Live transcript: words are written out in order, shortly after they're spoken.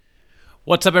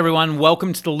What's up, everyone?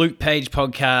 Welcome to the Luke Page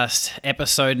Podcast,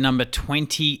 episode number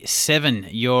 27.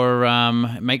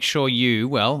 Make sure you,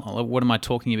 what am I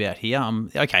talking about here?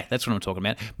 Okay, that's what I'm talking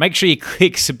about. Make sure you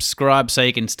click subscribe so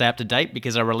you can stay up to date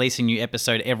because I release a new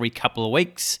episode every couple of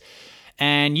weeks.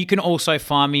 And you can also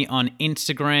find me on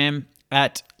Instagram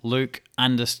at Luke__page.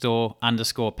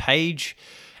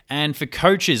 And for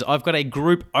coaches, I've got a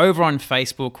group over on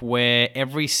Facebook where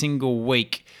every single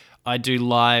week I do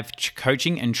live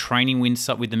coaching and training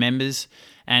with the members,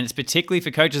 and it's particularly for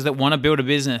coaches that want to build a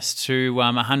business to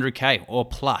 100K or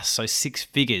plus, so 6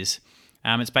 figures.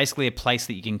 It's basically a place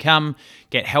that you can come,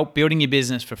 get help building your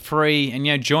business for free, and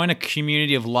join a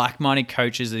community of like-minded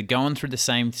coaches that are going through the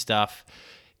same stuff,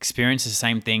 experience the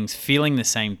same things, feeling the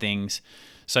same things.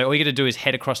 So all you got to do is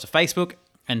head across to Facebook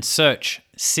and search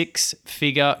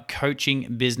 6-Figure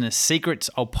Coaching Business Secrets.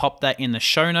 I'll pop that in the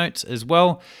show notes as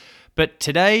well. But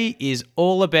today is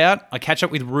all about, I catch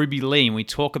up with Ruby Lee and we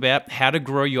talk about how to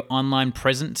grow your online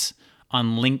presence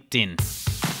on LinkedIn.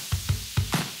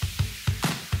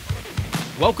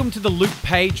 Welcome to the Luke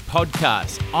Page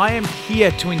Podcast. I am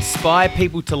here to inspire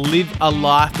people to live a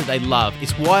life that they love.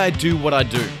 It's why I do what I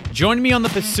do. Join me on the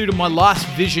pursuit of my life's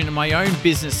vision and my own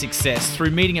business success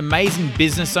through meeting amazing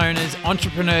business owners,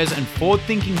 entrepreneurs, and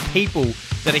forward-thinking people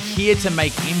that are here to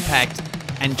make impact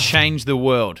and change the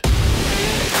world.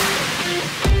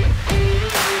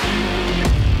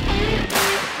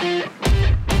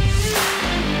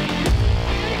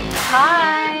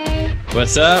 Hi.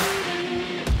 What's up?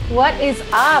 What is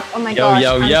up? Oh my gosh.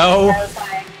 Yo.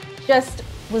 Just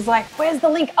was like, where's the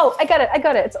link? Oh, I got it.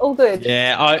 It's all good.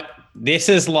 Yeah, this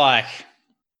is like,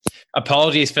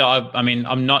 apologies for,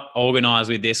 I'm not organized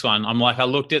with this one. I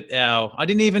looked at I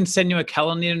didn't even send you a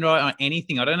calendar invite or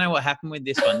anything. I don't know what happened with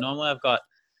this one. Normally I've got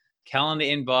calendar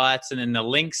invites and then the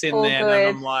links in all there. Good.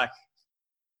 And I'm like,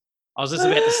 I was just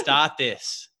about to start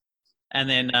this. And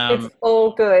then it's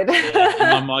all good. Yeah,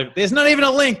 and I'm like, there's not even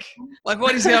a link. Like,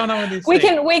 what is going on with this?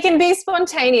 We can be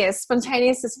spontaneous.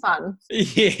 Spontaneous is fun.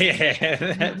 Yeah,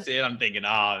 that's it. I'm thinking,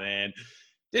 oh man,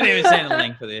 didn't even send a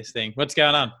link for this thing. What's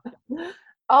going on?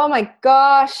 Oh my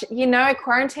gosh,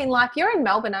 quarantine life. You're in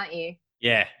Melbourne, aren't you?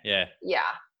 Yeah.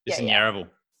 Just in Yarraville.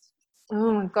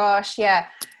 Oh my gosh, yeah.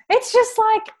 It's just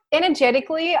like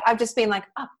energetically, I've just been like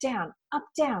up, down, up,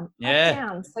 down, up,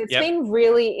 down. So it's been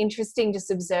really interesting just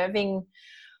observing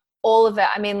all of it.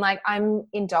 I mean, like I'm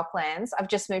in Docklands. I've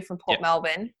just moved from Port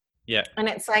Melbourne. Yeah. And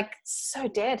it's like so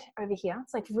dead over here.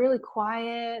 It's like really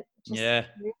quiet. Just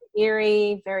really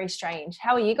eerie, very strange.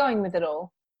 How are you going with it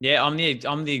all? Yeah, I'm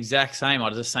the exact same. I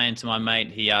was just saying to my mate,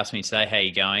 he asked me today, how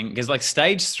you going? Because like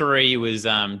stage 3 was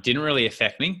didn't really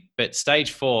affect me, but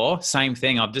stage 4, same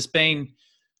thing. I've just been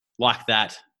like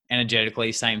that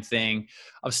energetically, same thing.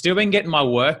 I've still been getting my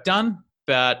work done,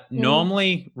 but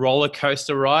normally roller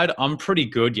coaster ride, I'm pretty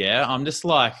good. Yeah. I'm just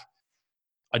like,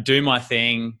 I do my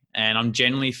thing and I'm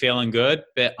generally feeling good,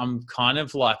 but I'm kind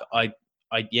of like,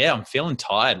 I'm feeling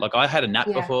tired. Like I had a nap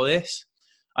before this.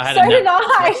 I had a nap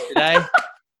yesterday.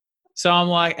 So I'm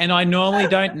like, and I normally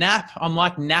don't nap. I'm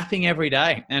like napping every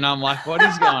day. And I'm like, what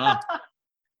is going on?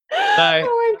 So,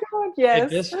 oh my God,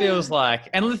 yes. It just feels like,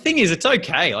 and the thing is, it's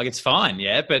okay. Like, it's fine.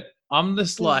 Yeah. But I'm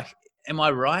just like, am I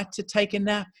right to take a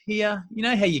nap here? You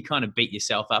know how you kind of beat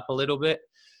yourself up a little bit?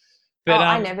 But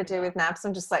I never do with naps.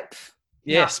 I'm just like,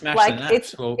 smash like the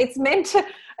naps.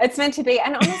 It's meant to be.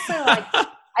 And honestly, like,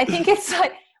 I think it's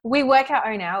like, we work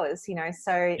our own hours,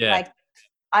 so like,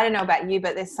 I don't know about you,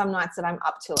 but there's some nights that I'm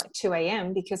up till like 2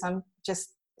 a.m. because I'm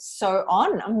just so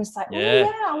on. I'm just like,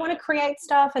 I want to create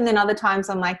stuff. And then other times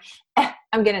I'm like,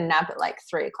 I'm going to nap at like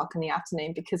 3 o'clock in the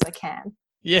afternoon because I can.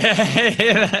 Yeah,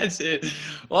 that's it.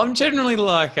 Well, I'm generally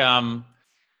like, I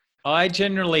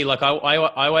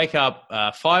wake up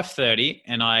 5:30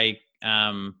 and I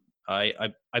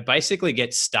basically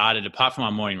get started, apart from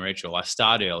my morning ritual, I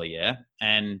start early,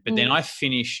 but then I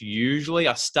finish, usually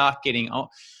I start getting,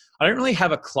 I don't really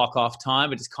have a clock off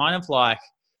time, but it's kind of like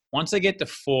once I get to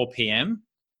 4 p.m.,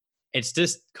 it's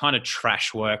just kind of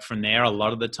trash work from there a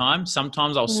lot of the time.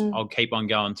 Sometimes I'll keep on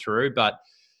going through, but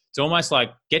it's almost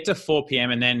like get to 4 p.m.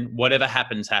 and then whatever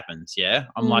happens, happens. Yeah.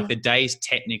 I'm like, the day's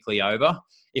technically over.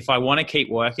 If I want to keep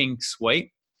working,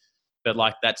 sweet. But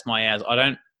like, that's my hours.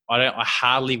 I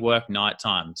hardly work night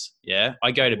times. Yeah.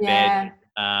 I go to bed,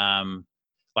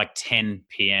 like 10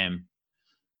 p.m.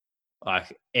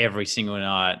 like every single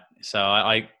night. So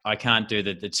I can't do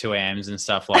the 2 a.m.s and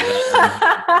stuff like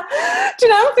that. Do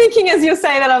you know, I'm thinking as you're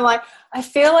saying that, I'm like, I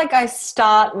feel like I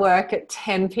start work at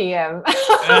 10 p.m.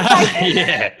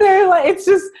 Yeah. So like, it's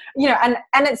just, and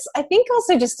it's, I think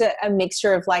also just a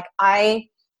mixture of like, I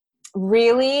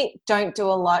really don't do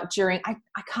a lot during, I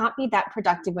can't be that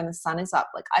productive when the sun is up.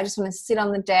 Like I just want to sit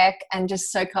on the deck and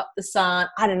just soak up the sun.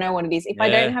 I don't know what it is. If I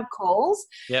don't have calls,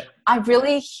 I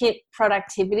really hit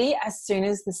productivity as soon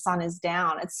as the sun is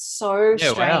down. It's so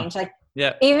strange. Wow.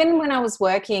 Like even when I was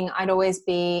working, I'd always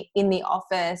be in the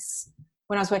office.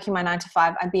 When I was working my 9 to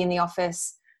 5, I'd be in the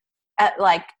office at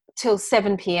like till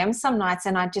 7 p.m. some nights,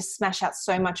 and I'd just smash out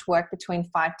so much work between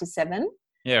 5 to 7.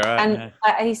 Yeah, right. And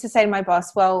I used to say to my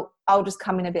boss, well, I'll just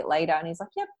come in a bit later. And he's like,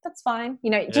 yep, that's fine. You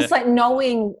know, just like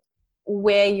knowing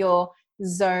where your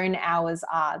zone hours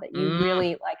are, that you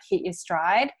really like hit your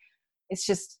stride. It's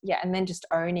just, and then just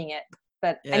owning it.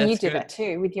 But, and you do that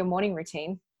too with your morning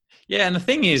routine. Yeah. And the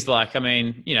thing is, like, I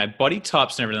mean, you know, body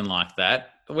types and everything like that,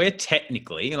 we're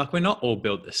technically, like, we're not all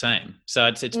built the same. So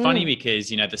it's funny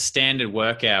because, you know, the standard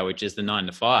work hour, which is the 9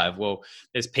 to 5, well,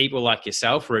 there's people like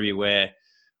yourself, Ruby, where,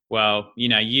 well, you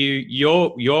know,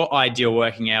 your ideal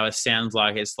working hours sounds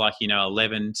like it's like, you know,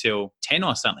 11 till 10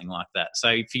 or something like that.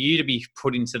 So for you to be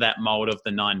put into that mold of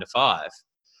the 9 to 5,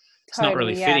 it's not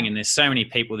really fitting. And there's so many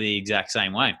people the exact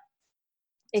same way.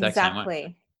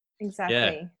 Exactly.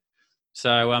 Yeah.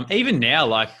 So even now,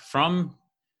 like from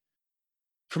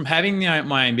having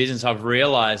my own business, I've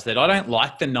realized that I don't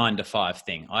like the 9 to 5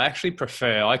 thing. I actually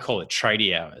prefer, I call it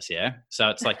tradie hours. Yeah. So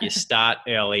it's like you start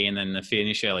early and then the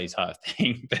finish early type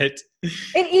thing. But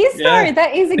it is though.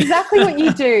 That is exactly what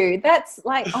you do. That's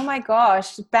like, oh my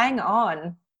gosh, bang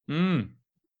on. Yeah,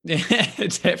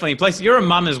 definitely. Plus, you're a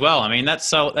mum as well. I mean, that's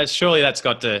surely that's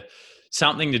got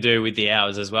something to do with the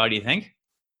hours as well. Do you think?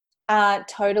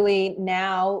 Totally.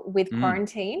 Now with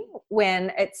quarantine,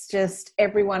 when it's just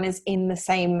everyone is in the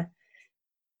same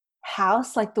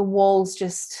house, like the walls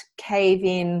just cave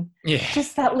in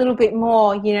just that little bit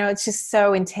more, you know, it's just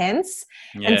so intense.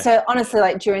 And so honestly,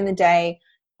 like during the day,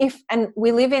 and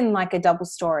we live in like a double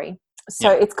story, so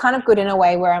it's kind of good in a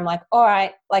way where I'm like, all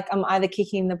right, like I'm either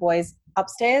kicking the boys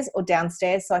upstairs or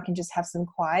downstairs so I can just have some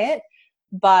quiet.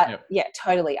 But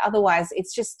totally. Otherwise,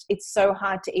 it's so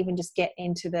hard to even just get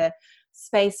into the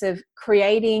space of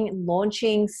creating,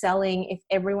 launching, selling if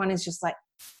everyone is just like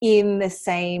in the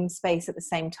same space at the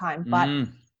same time. But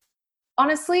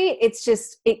honestly, it's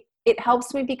just, it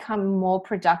helps me become more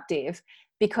productive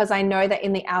because I know that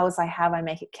in the hours I have, I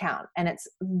make it count, and it's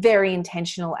very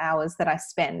intentional hours that I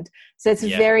spend. So it's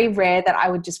very rare that I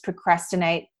would just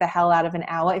procrastinate the hell out of an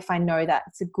hour if I know that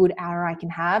it's a good hour I can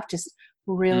have, just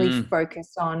really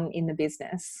focus on in the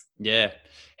business. Yeah.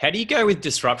 How do you go with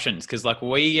disruptions? Because like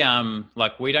we don't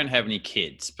have any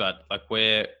kids, but like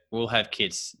we'll have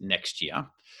kids next year.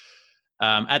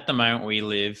 At the moment we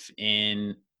live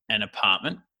in an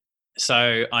apartment.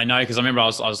 So I know, because I remember I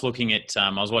was looking at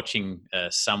I was watching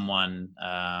someone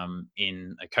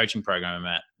in a coaching program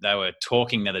they were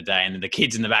talking the other day, and the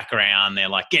kids in the background, they're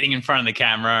like getting in front of the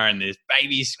camera and there's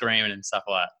babies screaming and stuff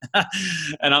like that.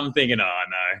 And I'm thinking, oh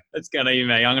no, that's gonna be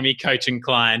me. I'm gonna be coaching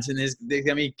clients and there's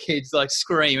gonna be kids like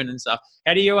screaming and stuff.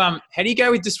 How do you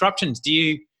go with disruptions? Do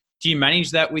you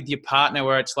manage that with your partner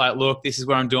where it's like, look, this is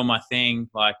where I'm doing my thing,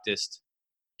 like just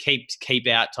keep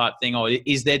out type thing, or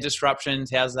is there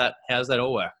disruptions? How's that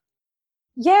all work?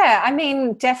 Yeah, I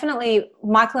mean, definitely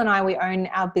Michael and I, we own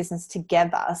our business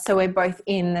together. So we're both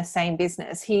in the same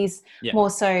business. He's more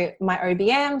so my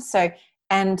OBM,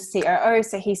 and COO.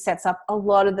 So he sets up a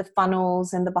lot of the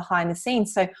funnels and the behind the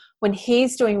scenes. So when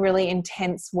he's doing really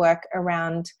intense work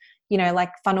around, you know,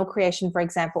 like funnel creation, for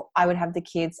example, I would have the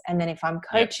kids. And then if I'm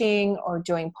coaching or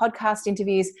doing podcast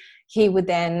interviews, he would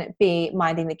then be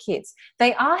minding the kids.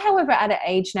 They are, however, at an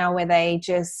age now where they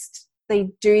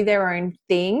do their own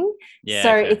thing.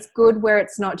 So it's good where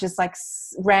it's not just like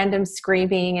random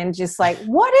screaming and just like,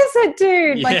 what is it,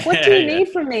 dude? Like, what do you need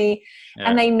from me? Yeah.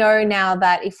 And they know now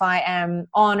that if I am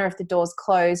on or if the door's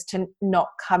closed, to not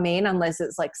come in unless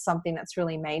it's like something that's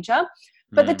really major.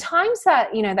 But the times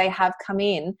that, you know, they have come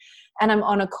in and I'm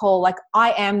on a call, like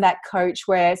I am that coach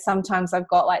where sometimes I've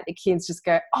got like the kids just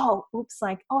go, oh, oops,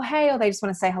 like, oh, hey, or they just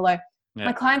want to say hello. Yeah.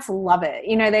 My clients love it.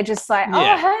 You know, they're just like,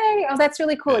 oh, hey, oh, that's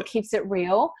really cool. Yeah. It keeps it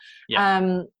real.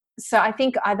 Yeah. So I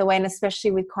think either way, and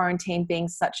especially with quarantine being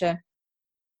such a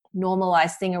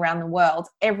normalized thing around the world,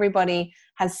 everybody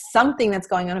has something that's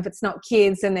going on. If it's not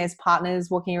kids, and there's partners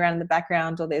walking around in the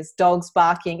background, or there's dogs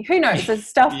barking, who knows, there's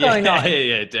stuff going on.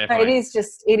 Yeah, definitely. So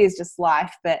it is just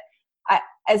life. But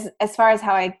as far as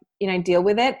how I, you know, deal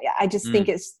with it, I just think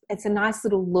it's a nice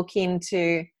little look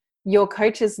into your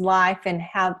coach's life and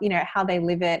how, you know, how they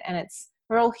live it. And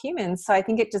we're all humans. So I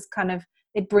think it just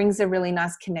it brings a really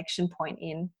nice connection point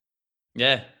in.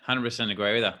 Yeah, 100%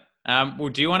 agree with that. Well,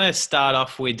 do you want to start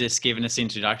off with just giving us an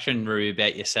introduction, Ruby,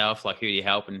 about yourself? Like, who do you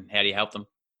help and how do you help them?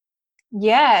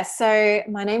 Yeah, so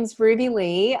my name's Ruby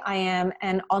Lee. I am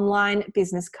an online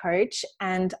business coach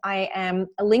and I am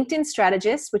a LinkedIn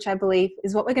strategist, which I believe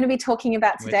is what we're going to be talking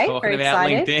about We're today. talking Very about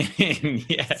excited.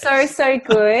 LinkedIn. So, Yes. so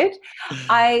good.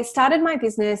 I started my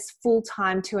business full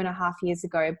time 2.5 years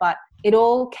ago, but it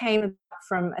all came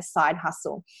from a side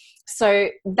hustle. So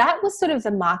that was sort of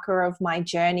the marker of my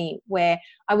journey where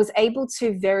I was able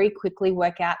to very quickly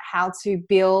work out how to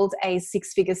build a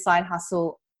six-figure side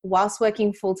hustle whilst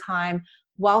working full time,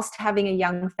 whilst having a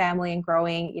young family and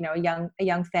growing, a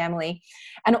young family.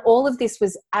 And all of this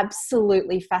was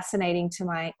absolutely fascinating to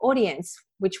my audience,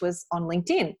 which was on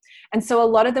LinkedIn. And so a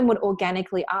lot of them would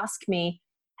organically ask me,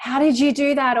 how did you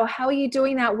do that? Or how are you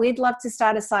doing that? We'd love to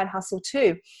start a side hustle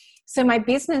too. So my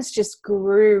business just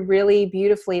grew really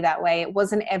beautifully that way. It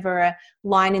wasn't ever a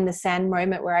line in the sand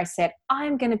moment where I said,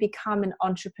 I'm going to become an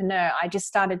entrepreneur. I just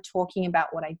started talking about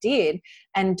what I did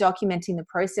and documenting the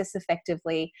process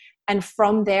effectively. And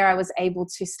from there, I was able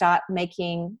to start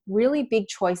making really big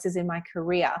choices in my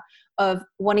career of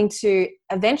wanting to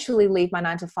eventually leave my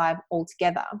 9 to 5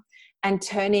 altogether and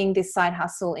turning this side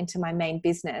hustle into my main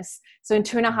business. So in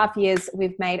 2.5 years,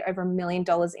 we've made over $1 million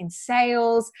in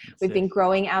sales. We've been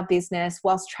growing our business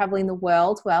whilst traveling the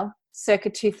world. Well, circa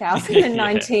Yeah.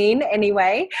 2019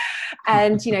 anyway.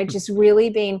 And, just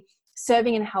really been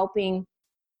serving and helping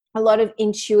a lot of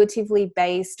intuitively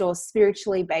based or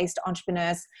spiritually based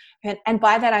entrepreneurs. And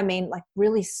by that, I mean like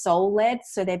really soul led.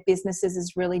 So their businesses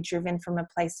is really driven from a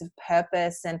place of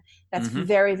purpose. And that's Hmm.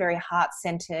 very, very heart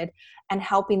centered and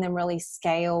helping them really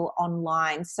scale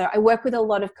online. So I work with a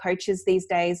lot of coaches these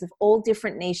days of all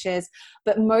different niches,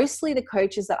 but mostly the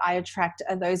coaches that I attract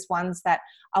are those ones that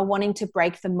are wanting to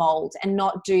break the mold and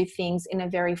not do things in a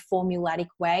very formulaic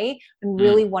way and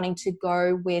really wanting to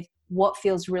go with what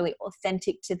feels really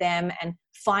authentic to them and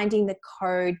finding the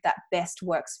code that best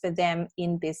works for them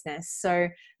in business. So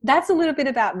that's a little bit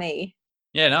about me.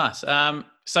 Yeah, nice.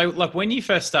 So like when you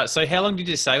first start, so how long did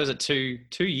you say? Was it 2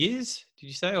 years? Did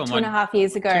you say, or Two and my a half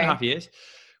years two and a ago. half years?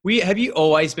 Have you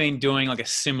always been doing like a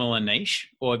similar niche,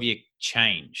 or have you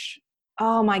changed?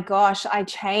 Oh my gosh, I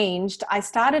changed. I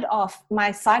started off,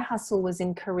 my side hustle was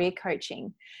in career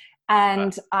coaching. Right.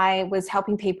 And I was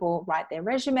helping people write their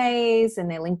resumes and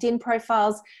their LinkedIn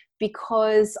profiles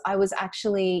because I was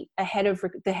actually the head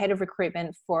of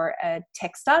recruitment for a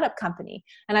tech startup company.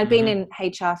 And I'd been Mm-hmm. in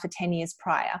HR for 10 years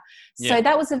prior. Yeah. So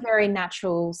that was a very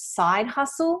natural side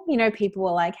hustle. People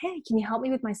were like, hey, can you help me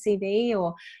with my CV?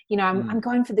 Or, I'm Mm.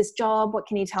 going for this job. What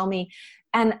can you tell me?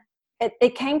 And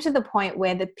it came to the point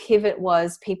where the pivot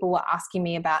was people were asking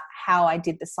me about how I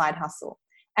did the side hustle.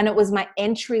 And it was my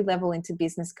entry level into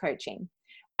business coaching.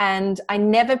 And I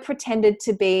never pretended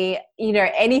to be,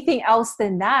 anything else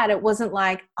than that. It wasn't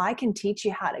like, I can teach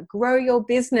you how to grow your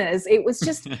business. It was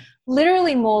just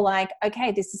literally more like,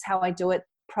 okay, this is how I do it.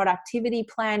 Productivity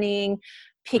planning,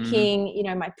 Mm-hmm.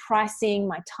 picking, my pricing,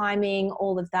 my timing,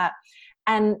 all of that.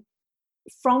 And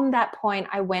from that point,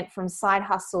 I went from side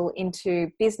hustle into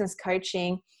business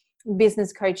coaching.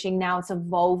 Business coaching now it's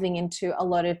evolving into a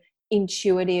lot of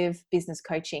intuitive business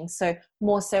coaching. So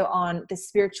more so on the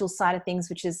spiritual side of things,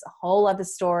 which is a whole other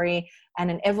story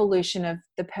and an evolution of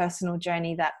the personal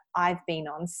journey that I've been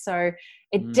on. So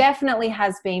it Mm. definitely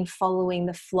has been following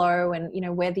the flow and,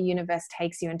 where the universe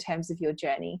takes you in terms of your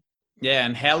journey. Yeah.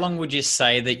 And how long would you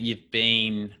say that you've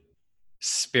been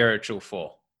spiritual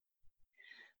for?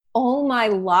 All my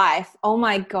life. Oh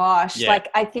my gosh. Yeah. Like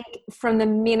I think from the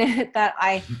minute that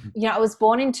I was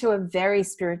born into a very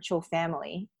spiritual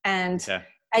family and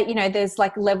Okay. there's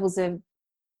like levels of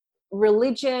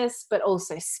religious but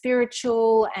also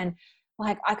spiritual, and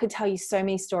like I could tell you so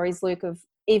many stories, Luke, of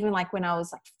even like when I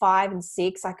was like 5 and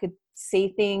 6 I could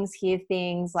see things, hear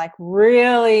things, like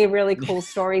really really cool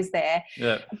stories there.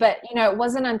 Yeah. But it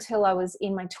wasn't until I was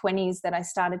in my 20s that I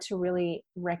started to really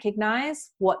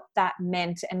recognize what that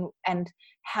meant and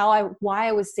why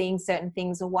I was seeing certain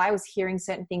things or why I was hearing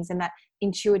certain things in that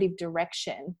intuitive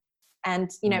direction. And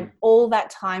Mm. all that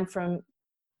time from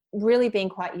really being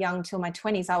quite young till my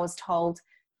 20s, I was told,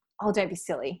 oh, don't be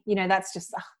silly. That's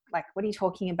just like, what are you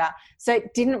talking about? So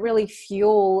it didn't really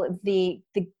fuel the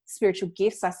spiritual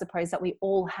gifts, I suppose, that we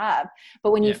all have.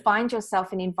 But when you Yeah. find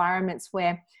yourself in environments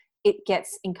where it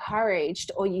gets encouraged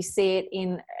or you see it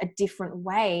in a different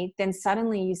way, then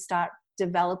suddenly you start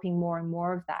developing more and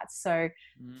more of that. So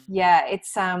Mm. yeah,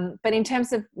 it's but in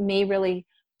terms of me really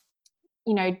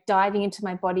diving into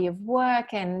my body of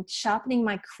work and sharpening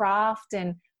my craft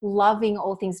and loving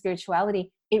all things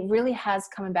spirituality, it really has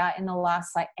come about in the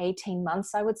last like 18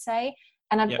 months, I would say.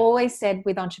 And I've Yeah. always said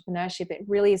with entrepreneurship, it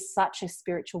really is such a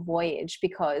spiritual voyage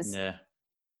because Yeah.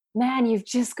 man, you've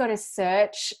just got to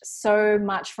search so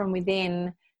much from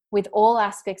within with all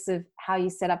aspects of how you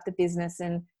set up the business,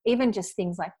 and even just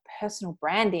things like personal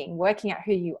branding, working out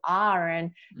who you are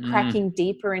and cracking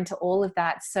deeper into all of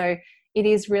that. So it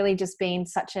is really just been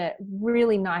such a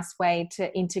really nice way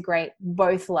to integrate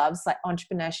both loves, like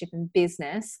entrepreneurship and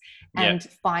business, and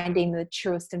finding the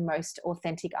truest and most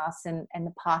authentic us and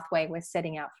the pathway we're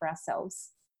setting out for ourselves.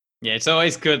 Yeah, it's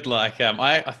always good. Like,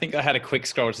 I think I had a quick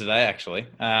scroll today, actually.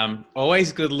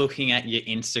 Always good looking at your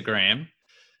Instagram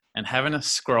and having a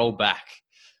scroll back.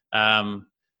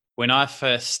 When I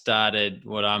first started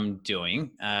what I'm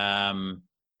doing, I've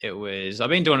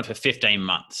been doing it for 15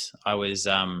 months. I was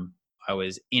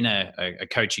in a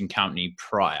coaching company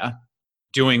prior,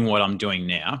 doing what I'm doing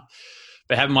now,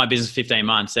 but having my business 15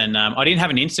 months, and I didn't have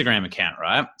an Instagram account,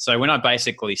 right? So when I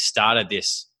basically started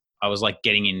this, I was like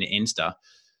getting into Insta.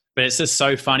 But it's just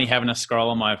so funny having a scroll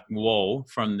on my wall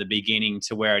from the beginning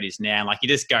to where it is now. Like, you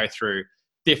just go through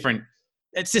different,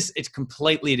 it's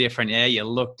completely different. Yeah, you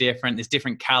look different. There's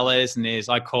different colors, and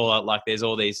I call it like, there's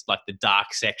all these, like the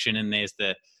dark section, and there's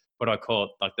what I call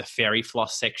it, like the fairy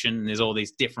floss section. And there's all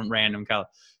these different random colors.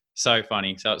 So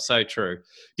funny. So it's so true.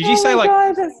 Did you say, like,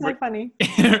 God, that's so funny.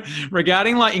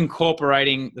 regarding like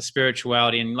incorporating the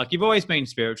spirituality, and like, you've always been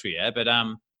spiritual, yeah, but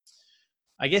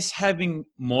I guess having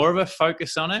more of a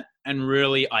focus on it and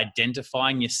really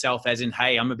identifying yourself as in,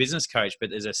 hey, I'm a business coach,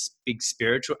 but there's a big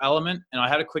spiritual element. And I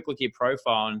had a quick look at your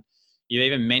profile, and you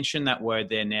even mentioned that word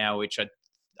there now, which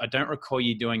I don't recall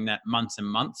you doing that months and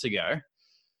months ago.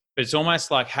 But it's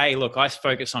almost like, hey, look, I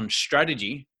focus on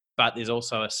strategy, but there's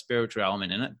also a spiritual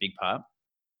element in it, big part.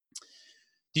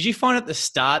 Did you find at the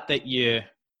start that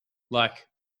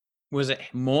was it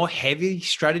more heavy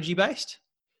strategy based?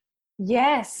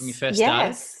 Yes. When you first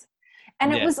started?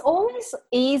 And it was always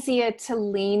easier to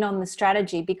lean on the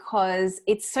strategy because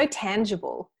it's so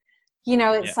tangible. You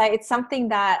know, it's like, it's something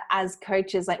that as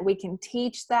coaches, like, we can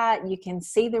teach that, you can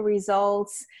see the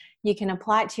results, you can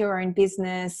apply it to your own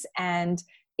business, and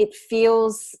it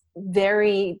feels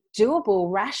very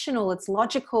doable, rational, it's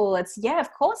logical. It's,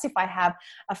 of course, if I have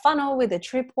a funnel with a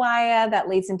tripwire that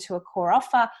leads into a core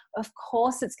offer, of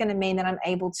course it's going to mean that I'm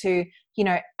able to,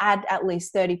 add at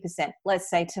least 30%, let's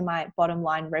say, to my bottom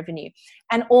line revenue.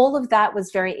 And all of that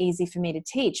was very easy for me to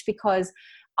teach because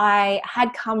I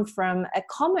had come from a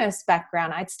commerce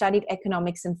background. I'd studied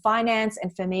economics and finance.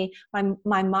 And for me,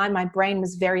 my brain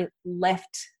was very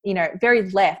left.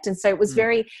 And so it was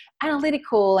very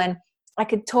analytical, and I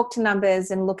could talk to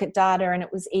numbers and look at data, and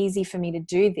it was easy for me to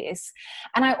do this.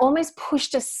 And I almost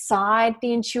pushed aside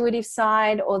the intuitive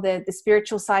side or the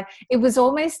spiritual side. It was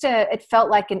almost it felt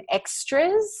like an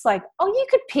extras, like, oh, you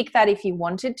could pick that if you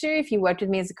wanted to. If you worked with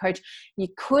me as a coach, you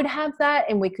could have that,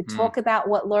 and we could talk about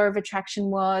what law of attraction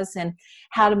was and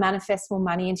how to manifest more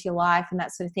money into your life and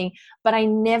that sort of thing. But I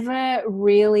never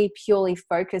really purely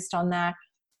focused on that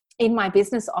in my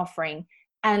business offering.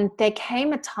 And there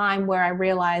came a time where I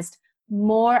realized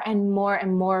more and more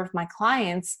and more of my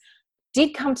clients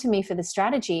did come to me for the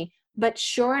strategy. But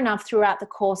sure enough, throughout the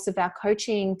course of our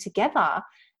coaching together,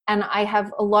 and I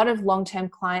have a lot of long-term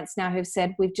clients now who've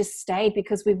said, we've just stayed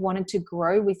because we've wanted to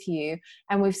grow with you,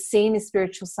 and we've seen the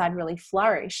spiritual side really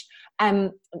flourish.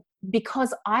 And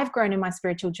because I've grown in my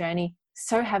spiritual journey,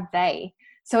 so have they.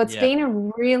 So it's been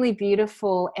a really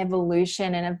beautiful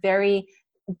evolution, and a very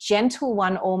gentle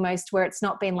one almost, where it's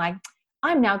not been like,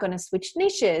 I'm now going to switch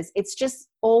niches. It's just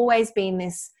always been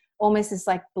this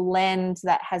like blend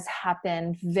that has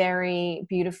happened very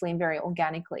beautifully and very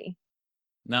organically.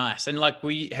 Nice. And like,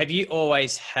 have you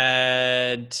always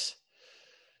had,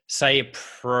 say, a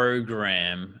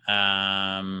program?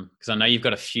 Because I know you've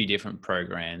got a few different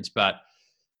programs, but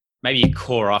maybe a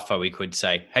core offer, we could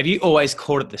say. Have you always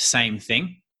called it the same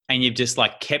thing, and you've just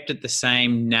like kept it the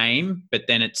same name, but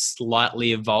then it's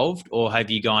slightly evolved? Or have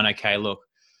you gone, okay, look,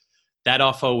 that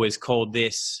offer was called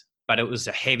this, but it was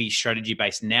a heavy strategy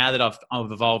base. Now that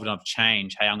I've evolved and I've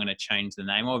changed, hey, I'm going to change the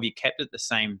name? Or have you kept it the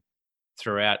same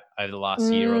throughout over the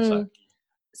last year or so?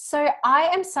 So I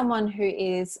am someone who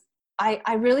is,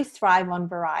 I really thrive on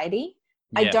variety.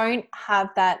 I don't have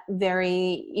that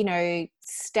very,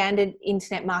 standard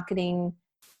internet marketing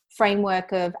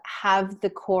framework of have the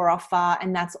core offer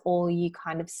and that's all you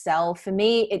kind of sell. For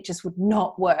me, it just would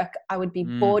not work. I would be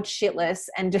bored shitless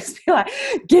and just be like,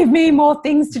 give me more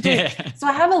things to do. So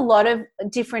I have a lot of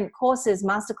different courses,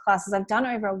 masterclasses. I've done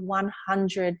over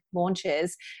 100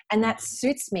 launches, and that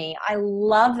suits me. I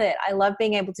love it. I love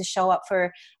being able to show up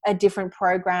for a different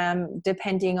program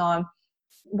depending on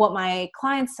what my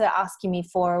clients are asking me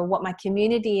for, or what my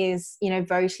community is,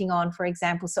 voting on, for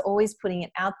example. So always putting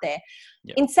it out there.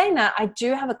 Yep. In saying that, I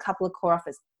do have a couple of core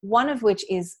offers, one of which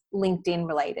is LinkedIn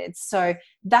related. So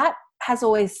that has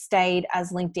always stayed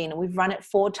as LinkedIn. We've run it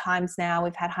 4 times now.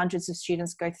 We've had hundreds of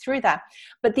students go through that.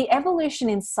 But the evolution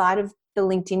inside of the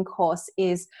LinkedIn course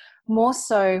is more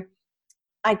so,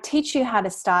 I teach you how to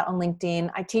start on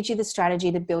LinkedIn. I teach you the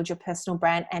strategy to build your personal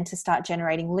brand and to start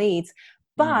generating leads.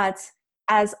 But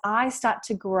as I start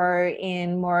to grow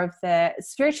in more of the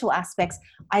spiritual aspects,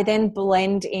 I then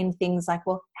blend in things like,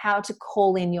 well, how to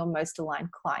call in your most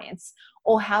aligned clients,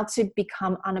 or how to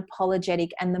become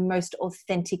unapologetic and the most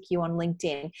authentic you on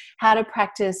LinkedIn, how to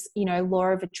practice, law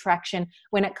of attraction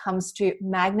when it comes to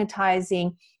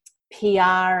magnetizing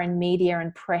PR and media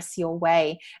and press your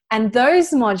way. And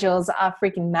those modules are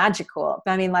freaking magical.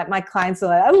 I mean, like, my clients are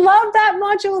like, I love that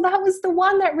module. That was the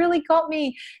one that really got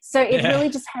me. So it really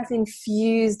just has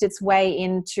infused its way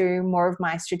into more of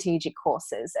my strategic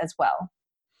courses as well.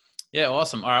 Yeah,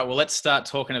 awesome. All right, well, let's start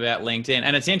talking about LinkedIn.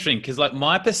 And it's interesting because, like,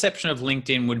 my perception of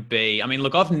LinkedIn would be, I mean,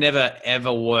 look, I've never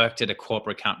ever worked at a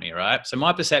corporate company, right? So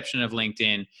my perception of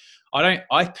LinkedIn,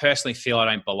 I personally feel I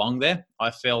don't belong there.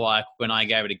 I feel like when I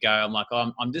gave it a go, I'm like,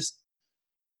 I'm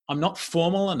not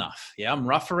formal enough. Yeah, I'm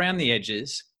rough around the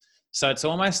edges. So it's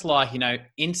almost like,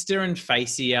 Insta and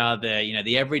Facey are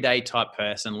the everyday type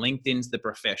person. LinkedIn's the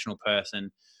professional person.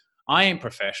 I ain't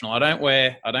professional. I don't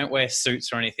wear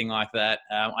suits or anything like that.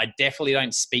 I definitely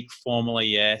don't speak formally.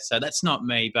 Yeah, so that's not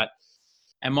me.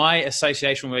 And my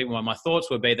association with my thoughts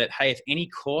would be that, hey, if any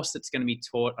course that's going to be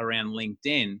taught around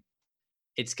LinkedIn,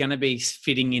 it's going to be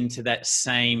fitting into that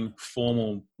same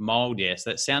formal mold. Yeah, so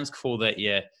that sounds cool that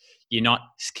you're not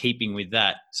keeping with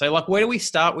that. So, like, where do we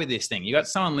start with this thing? You got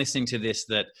someone listening to this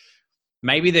that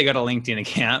maybe they got a LinkedIn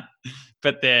account,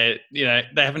 but they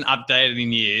haven't updated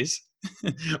in years.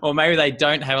 Or maybe they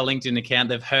don't have a LinkedIn account.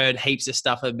 They've heard heaps of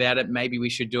stuff about it. Maybe we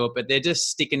should do it, but they're just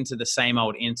sticking to the same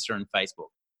old Insta and Facebook.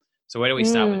 So where do we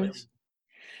start with this?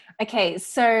 Okay,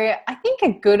 so I think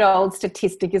a good old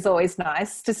statistic is always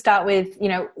nice to start with.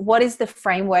 What is the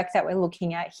framework that we're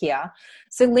looking at here?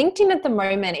 So LinkedIn at the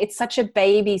moment, it's such a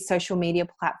baby social media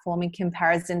platform in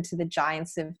comparison to the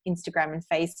giants of Instagram and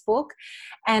Facebook.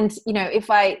 And,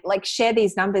 if I share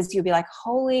these numbers, you'll be like,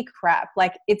 holy crap,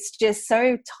 it's just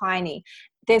so tiny.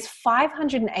 There's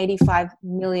 585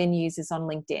 million users on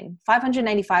LinkedIn,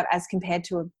 585 as compared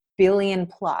to a billion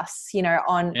plus,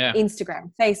 on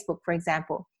Instagram, Facebook, for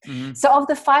example. Mm-hmm. So of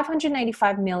the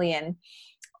 585 million,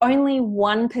 only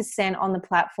 1% on the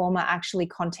platform are actually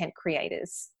content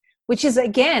creators, which is,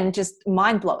 again, just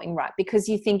mind-blowing, right? Because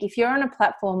you think if you're on a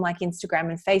platform like Instagram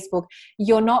and Facebook,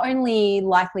 you're not only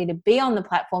likely to be on the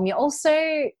platform, you're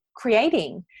also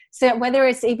creating. So whether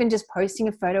it's even just posting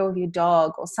a photo of your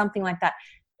dog or something like that,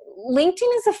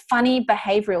 LinkedIn is a funny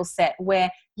behavioral set where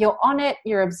you're on it,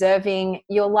 you're observing,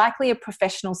 you're likely a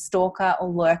professional stalker or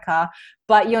lurker,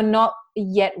 but you're not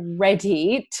yet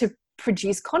ready to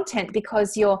produce content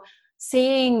because you're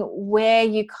seeing where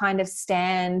you kind of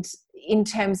stand in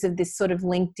terms of this sort of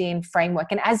LinkedIn framework.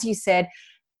 And as you said,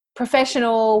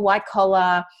 professional, white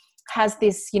collar, has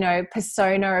this,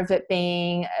 persona of it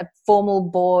being a formal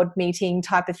board meeting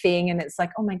type of thing. And it's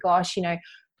like, oh my gosh,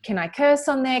 can I curse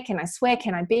on there? Can I swear?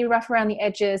 Can I be rough around the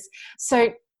edges?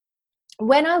 So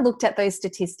when I looked at those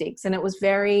statistics, and it was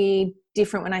very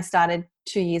different when I started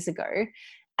 2 years ago,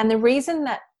 and the reason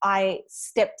that I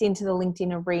stepped into the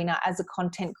LinkedIn arena as a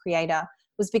content creator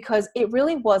was because it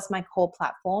really was my core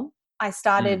platform. I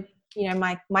started,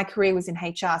 my career was in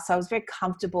HR, so I was very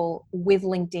comfortable with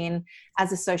LinkedIn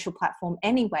as a social platform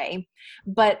anyway.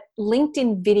 But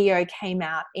LinkedIn video came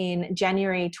out in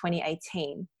January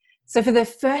 2018. So for the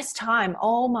first time,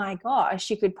 oh my gosh,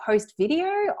 you could post video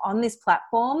on this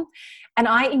platform. And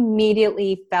I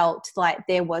immediately felt like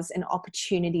there was an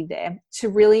opportunity there to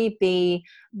really be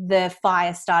the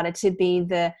fire starter, to be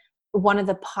one of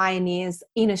the pioneers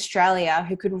in Australia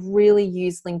who could really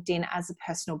use LinkedIn as a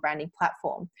personal branding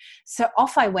platform. So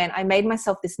off I went. I made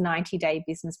myself this 90-day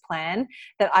business plan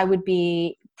that I would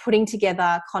be putting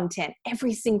together content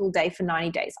every single day for 90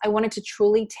 days. I wanted to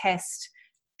truly test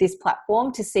this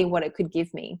platform to see what it could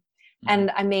give me.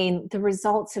 And I mean, the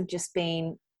results have just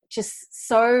been just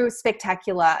so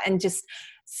spectacular and just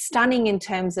stunning in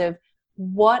terms of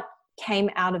what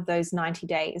came out of those 90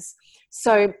 days.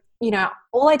 So,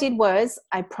 all I did was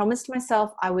I promised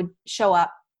myself I would show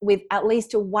up with at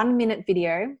least a 1-minute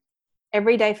video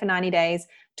every day for 90 days,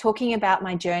 talking about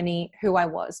my journey, who I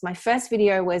was. My first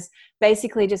video was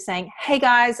basically just saying, hey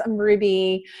guys, I'm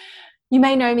Ruby. You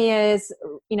may know me as,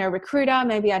 recruiter.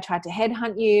 Maybe I tried to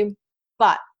headhunt you,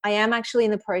 but I am actually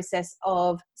in the process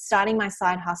of starting my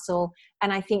side hustle.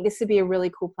 And I think this would be a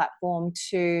really cool platform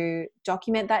to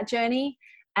document that journey.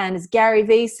 And as Gary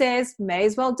Vee says, may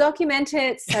as well document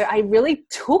it. So I really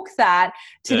took that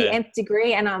to the nth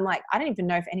degree. And I'm like, I don't even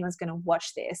know if anyone's going to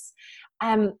watch this.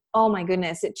 Oh my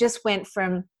goodness. It just went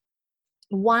from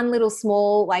one little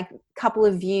small, like couple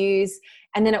of views,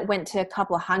 and then it went to a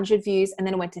couple of hundred views, and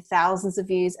then it went to thousands of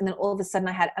views. And then all of a sudden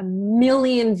I had 1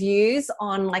 million views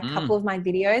on like a couple of my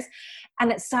videos,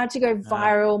 and it started to go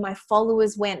viral. My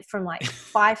followers went from like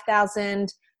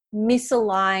 5,000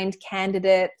 misaligned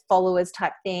candidate followers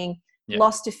type thing,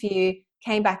 lost a few,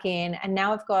 came back in, and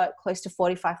now I've got close to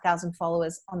 45,000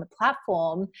 followers on the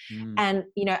platform, and,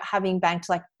 you know, having banked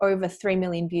like over 3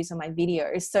 million views on my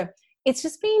videos. So it's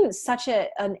just been such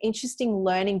an interesting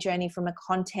learning journey from a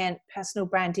content, personal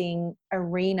branding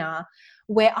arena,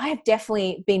 where I have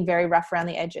definitely been very rough around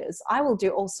the edges. I will do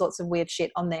all sorts of weird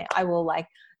shit on there. I will like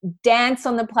dance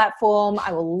on the platform.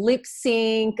 I will lip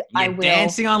sync. I will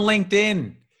dancing on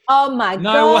LinkedIn. Oh my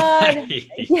God. Way.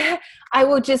 Yeah. I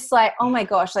will just like, oh my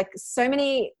gosh, like so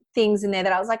many things in there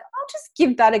that I was like, I'll just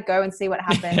give that a go and see what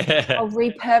happens. I'll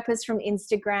repurpose from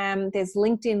Instagram. There's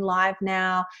LinkedIn Live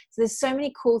now. So there's so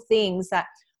many cool things that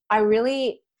I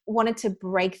really wanted to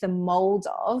break the mold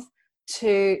of,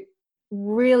 to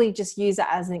really just use it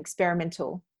as an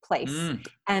experimental place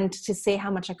and to see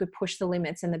how much I could push the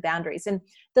limits and the boundaries. And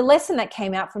the lesson that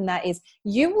came out from that is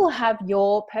you will have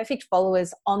your perfect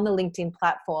followers on the LinkedIn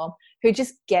platform who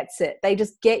just gets it. They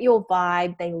just get your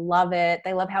vibe. They love it.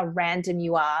 They love how random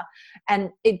you are.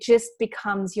 And it just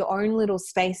becomes your own little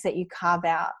space that you carve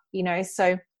out, you know?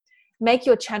 So make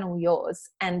your channel yours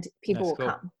and people will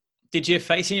come. Did you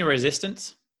face any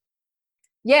resistance?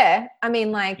 Yeah. I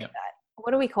mean, like,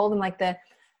 what do we call them? Like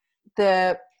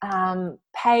the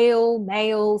pale,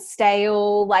 male,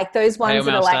 stale, like those ones pale,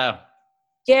 that are like, stale.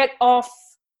 Get off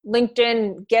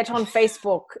LinkedIn, get on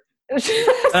Facebook.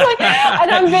 Like, and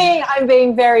I'm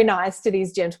being very nice to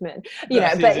these gentlemen, you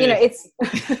know, but you know,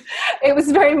 it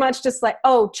was very much just like,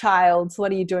 oh, child,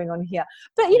 what are you doing on here?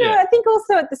 But, you know, I think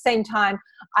also at the same time,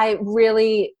 I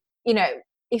really, you know,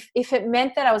 if it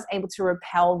meant that I was able to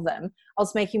repel them, I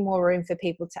was making more room for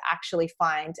people to actually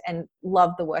find and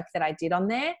love the work that I did on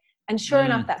there. And sure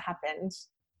enough, that happened.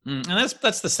 And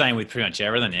that's the same with pretty much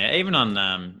everything. Yeah, even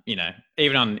on you know,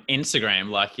 even on Instagram,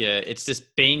 like it's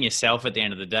just being yourself at the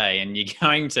end of the day. And you're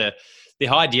going to, the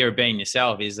idea of being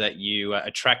yourself is that you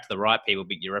attract the right people,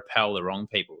 but you repel the wrong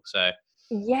people. So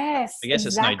yes, I guess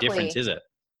exactly. It's no difference, is it?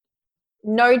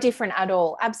 No different at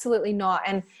all. Absolutely not.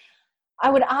 And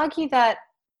I would argue that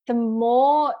the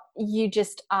more you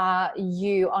just are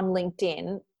you on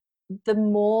LinkedIn, the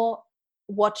more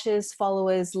watchers,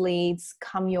 followers, leads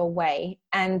come your way.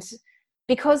 And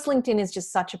because LinkedIn is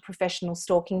just such a professional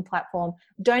stalking platform,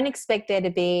 don't expect there to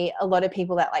be a lot of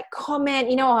people that like comment,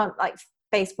 you know, on like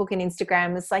Facebook and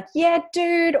Instagram. It's like, yeah,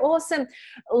 dude, awesome.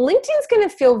 LinkedIn's going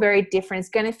to feel very different. It's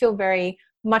going to feel very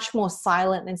much more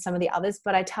silent than some of the others.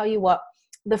 But I tell you what,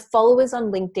 the followers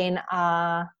on LinkedIn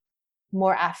are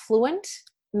more affluent.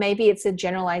 Maybe it's a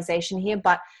generalization here,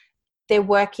 but they're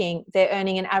working, they're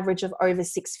earning an average of over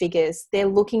 6 figures. They're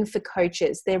looking for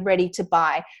coaches. They're ready to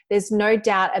buy. There's no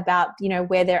doubt about, you know,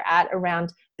 where they're at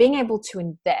around being able to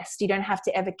invest. You don't have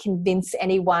to ever convince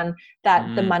anyone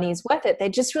that the money is worth it. They're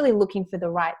just really looking for the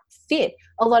right fit.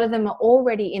 A lot of them are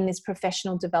already in this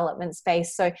professional development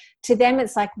space. So to them,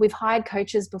 it's like, we've hired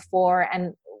coaches before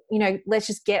and, you know, let's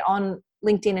just get on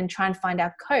LinkedIn and try and find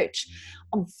our coach.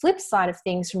 On the flip side of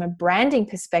things, from a branding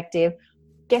perspective,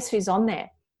 guess who's on there?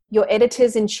 Your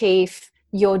editors-in-chief,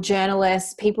 your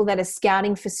journalists, people that are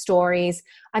scouting for stories.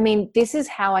 I mean, this is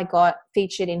how I got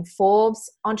featured in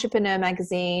Forbes, Entrepreneur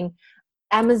Magazine,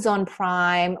 Amazon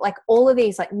Prime, like all of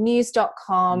these, like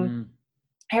news.com,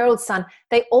 Herald Sun.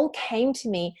 They all came to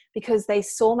me because they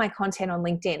saw my content on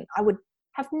LinkedIn. I would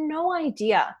have no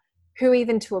idea who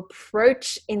even to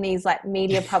approach in these like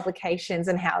media publications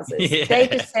and houses. Yeah. They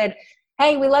just said,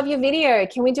 hey, we love your video.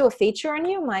 Can we do a feature on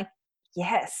you? I'm like,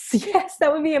 yes,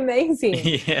 that would be amazing.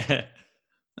 Yeah.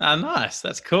 Oh, nice.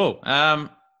 That's cool. All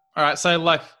right. So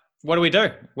like, what do we do?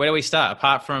 Where do we start?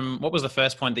 Apart from, what was the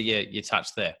first point that you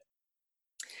touched there?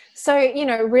 So, you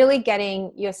know, really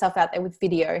getting yourself out there with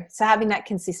video. So having that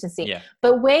consistency. Yeah.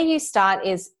 But where you start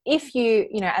is if you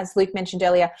know, as Luke mentioned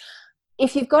earlier,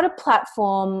 if you've got a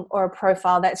platform or a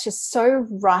profile that's just so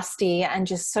rusty and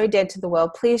just so dead to the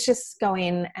world, please just go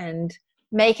in and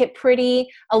make it pretty.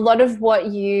 A lot of what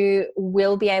you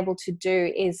will be able to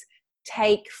do is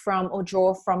take from or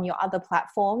draw from your other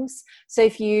platforms. So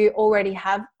if you already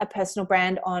have a personal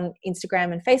brand on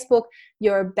Instagram and Facebook,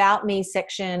 your About Me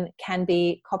section can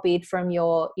be copied from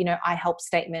your, I help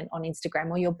statement on Instagram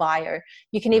or your bio.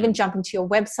 You can even jump into your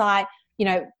website,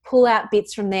 pull out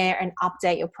bits from there and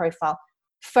update your profile.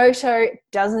 Photo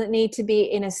doesn't need to be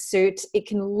in a suit. It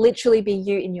can literally be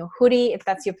you in your hoodie if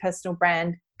that's your personal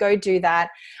brand. Go do that.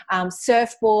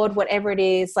 Surfboard, whatever it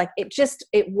is, like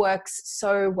it works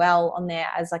so well on there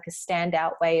as like a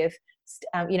standout way of,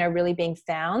 really being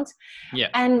found. Yeah.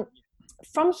 And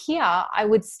from here, I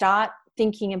would start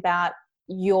thinking about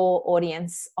your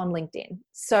audience on LinkedIn.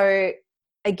 So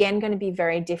again, going to be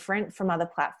very different from other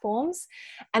platforms.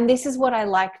 And this is what I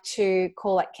like to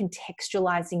call like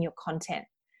contextualizing your content.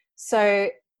 So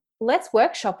let's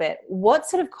workshop it. What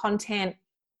sort of content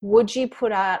would you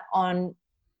put out on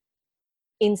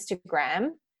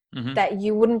Instagram that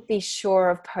you wouldn't be sure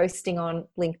of posting on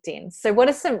LinkedIn? So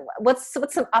what's some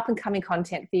up and coming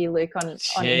content for you, Luke, on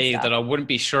Insta? That I wouldn't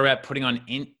be sure about putting on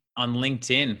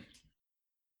LinkedIn.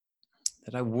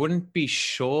 That I wouldn't be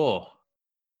sure.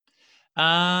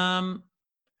 Well,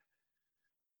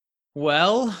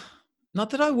 not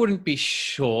that I wouldn't be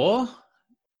sure,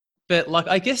 but like,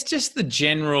 I guess just the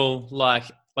general,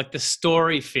 like the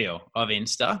story feel of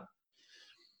Insta.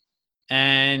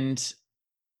 And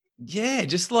yeah,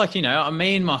 just like,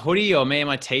 me in my hoodie or me in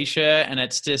my t-shirt, and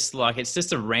it's just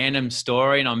a random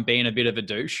story and I'm being a bit of a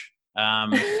douche.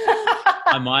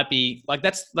 I might be like,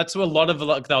 that's what a lot of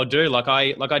like they'll do. Like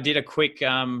I did a quick,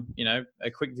 a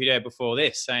quick video before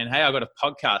this saying, hey, I got a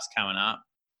podcast coming up.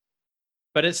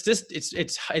 But it's just,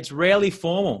 it's rarely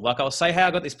formal. Like I'll say, hey,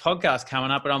 I got this podcast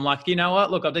coming up, but I'm like, you know what?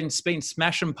 Look, I've been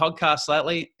smashing podcasts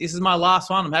lately. This is my last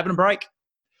one. I'm having a break.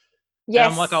 Yes.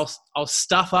 And I'm like, I'll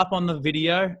stuff up on the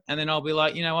video and then I'll be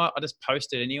like, you know what? I just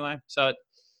post it anyway. So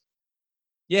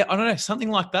yeah, I don't know, something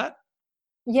like that.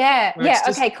 Yeah. Yeah.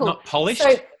 Okay, cool. Not polished.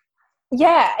 So,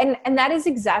 yeah. And that is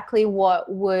exactly what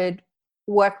would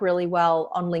work really well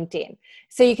on LinkedIn.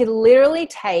 So you could literally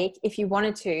if you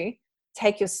wanted to,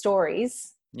 take your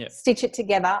stories, stitch it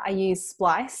together. I use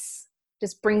Splice,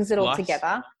 just brings it all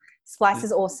together. Splice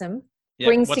is awesome.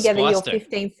 Brings together your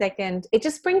 15-second. It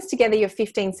just brings together your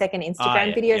 15-second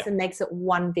Instagram videos and makes it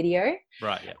one video.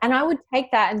 Right. Yeah. And I would take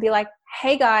that and be like,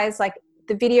 hey guys, like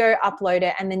the video, upload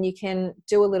it, and then you can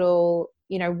do a little,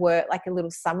 word, like a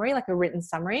little summary, like a written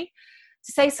summary,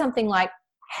 to say something like,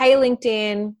 hey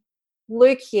LinkedIn,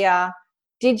 Luke here.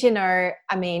 Did you know?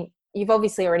 I mean, you've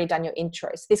obviously already done your intro.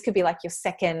 So this could be like your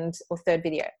second or third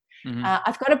video.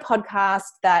 I've got a podcast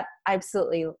that I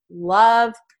absolutely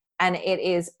love, and it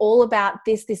is all about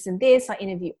this, this, and this. I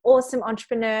interview awesome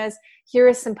entrepreneurs. Here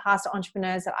are some past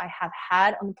entrepreneurs that I have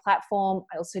had on the platform.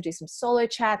 I also do some solo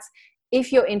chats.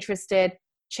 If you're interested,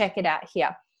 check it out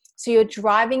here. So you're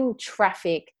driving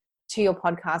traffic to your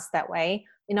podcast that way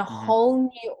in a whole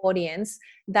new audience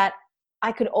that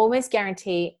I could almost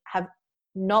guarantee have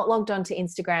not logged on to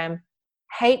Instagram,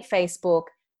 hate Facebook,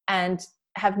 and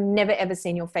have never ever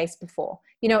seen your face before.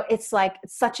 It's like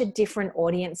such a different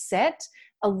audience set.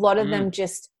 A lot of them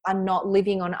just are not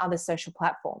living on other social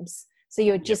platforms. So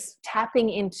you're just tapping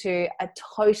into a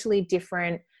totally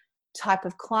different type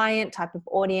of client, type of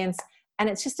audience. And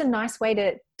it's just a nice way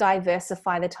to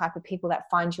diversify the type of people that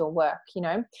find your work,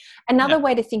 Another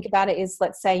way to think about it is,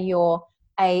 let's say you're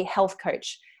a health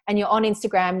coach and you're on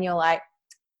Instagram and you're like,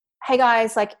 hey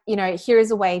guys, like, here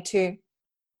is a way to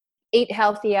eat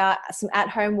healthier, some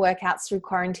at-home workouts through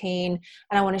quarantine.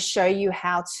 And I want to show you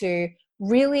how to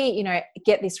really,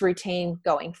 get this routine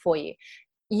going for you.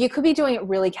 You could be doing it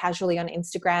really casually on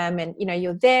Instagram and,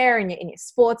 you're there and you're in your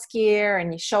sports gear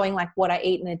and you're showing like what I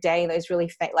eat in a day, those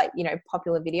really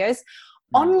popular videos.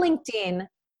 On LinkedIn,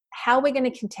 how we're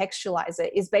going to contextualize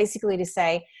it is basically to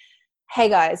say, hey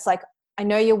guys, like, I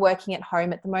know you're working at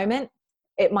home at the moment.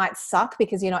 It might suck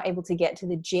because you're not able to get to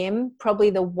the gym. Probably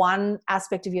the one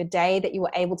aspect of your day that you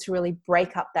were able to really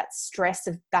break up that stress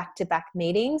of back-to-back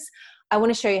meetings. I want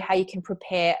to show you how you can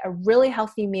prepare a really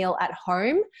healthy meal at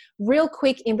home, real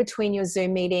quick in between your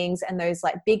Zoom meetings and those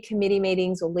like big committee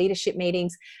meetings or leadership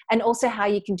meetings, and also how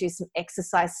you can do some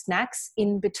exercise snacks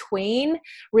in between,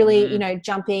 really,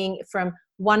 jumping from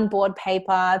one board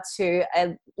paper to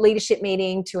a leadership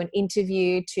meeting, to an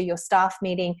interview, to your staff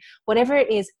meeting, whatever it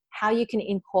is, how you can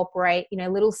incorporate,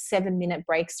 little 7-minute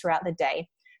breaks throughout the day.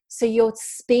 So you're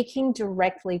speaking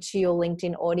directly to your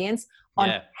LinkedIn audience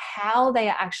on how they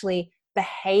are actually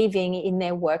behaving in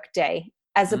their work day,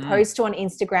 as opposed to on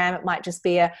Instagram. It might just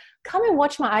be a come and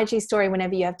watch my IG story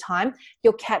whenever you have time.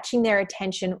 You're catching their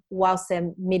attention whilst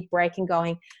they're mid-break and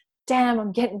going, damn,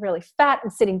 I'm getting really fat. I'm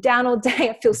sitting down all day.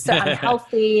 I feel so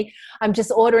unhealthy. I'm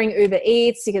just ordering Uber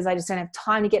Eats because I just don't have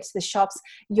time to get to the shops.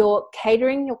 You're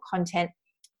catering your content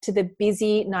to the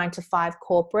busy 9-to-5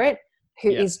 corporate who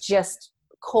is just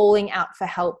calling out for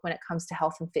help when it comes to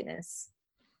health and fitness.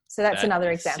 So that's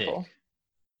another example. Sick.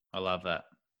 I love that.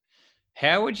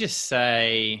 How would you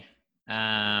say busy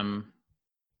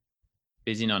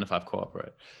 9-to-5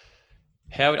 corporate?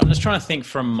 I'm just trying to think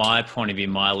from my point of view,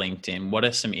 my LinkedIn, what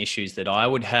are some issues that I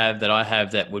would have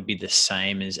that would be the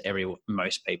same as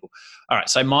most people? All right.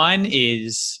 So mine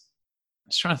is, I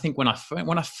was trying to think when I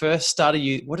first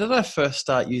started, what did I first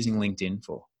start using LinkedIn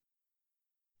for?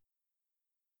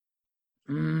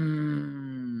 I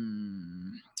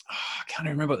can't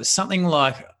remember. It's something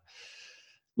like,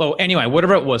 well, anyway,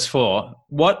 whatever it was for,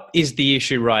 what is the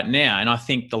issue right now? And I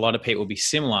think a lot of people will be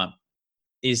similar,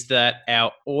 is that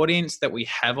our audience that we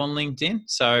have on LinkedIn.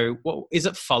 So what is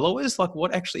it, followers? Like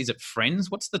what actually, is it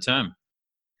friends? What's the term?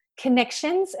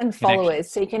 Connections and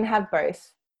followers. So you can have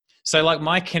both. So like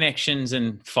my connections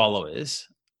and followers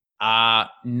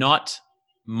are not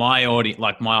my audience,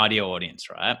 like my ideal audience,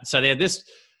 right? So they're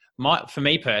for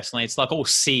me personally, it's like all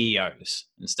CEOs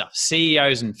and stuff,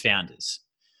 CEOs and founders.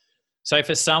 So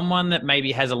for someone that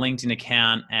maybe has a LinkedIn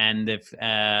account and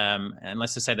and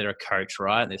let's just say they're a coach,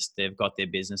 right? They've got their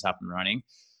business up and running,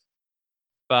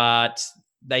 but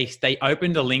they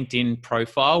opened a LinkedIn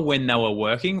profile when they were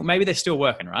working. Maybe they're still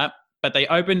working, right? But they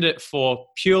opened it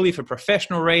purely for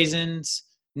professional reasons,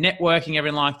 networking,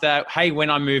 everything like that. Hey, when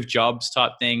I move jobs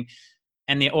type thing.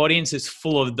 And the audience is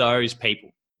full of those people.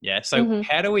 Yeah. So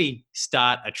how do we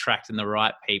start attracting the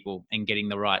right people and getting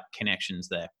the right connections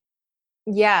there?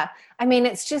 Yeah. I mean,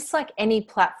 it's just like any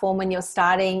platform when you're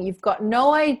starting, you've got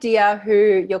no idea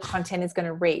who your content is going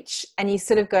to reach. And you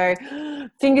sort of go,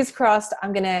 fingers crossed,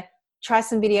 I'm going to try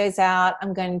some videos out.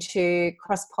 I'm going to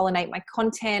cross-pollinate my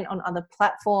content on other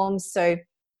platforms. So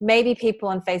maybe people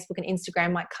on Facebook and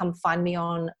Instagram might come find me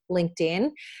on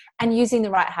LinkedIn, and using the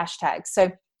right hashtags.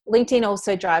 So LinkedIn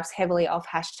also drives heavily off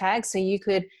hashtags. So you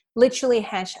could literally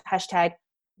hashtag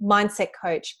mindset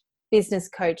coach, business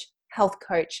coach, health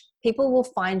coach. People will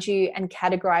find you and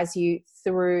categorize you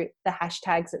through the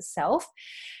hashtags itself.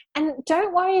 And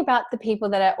don't worry about the people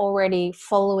that are already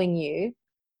following you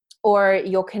or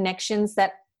your connections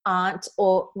that aren't,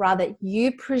 or rather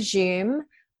you presume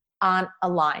aren't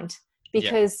aligned,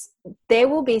 because there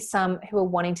will be some who are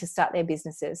wanting to start their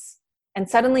businesses. And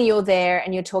suddenly you're there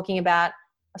and you're talking about,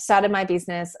 I've started my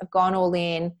business, I've gone all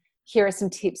in, here are some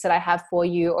tips that I have for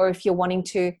you. Or if you're wanting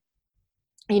to,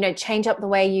 change up the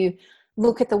way you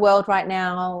look at the world right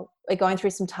now, we're going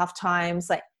through some tough times,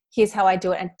 like here's how I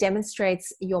do it. It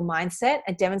demonstrates your mindset.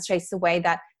 It demonstrates the way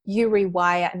that you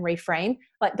rewire and reframe.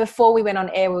 Like before we went on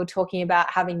air, we were talking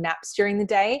about having naps during the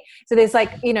day. So there's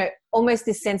like, almost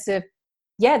this sense of,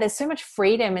 there's so much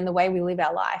freedom in the way we live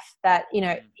our life that,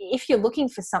 if you're looking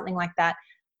for something like that,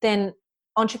 then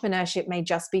entrepreneurship may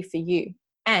just be for you.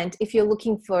 And if you're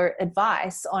looking for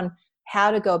advice on how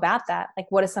to go about that, like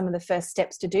what are some of the first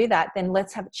steps to do that, then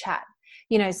let's have a chat.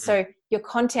 So your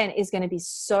content is going to be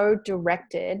so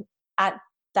directed at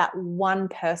that one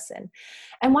person.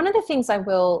 And one of the things I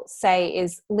will say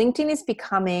is LinkedIn is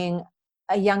becoming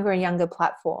a younger and younger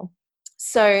platform.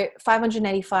 So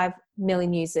 585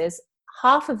 million users,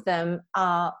 half of them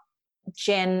are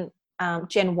Gen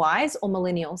Ys or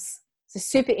millennials. So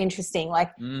super interesting.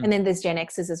 And then there's Gen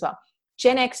X's as well.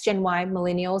 Gen X, Gen Y,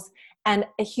 millennials, and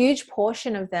a huge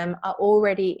portion of them are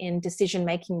already in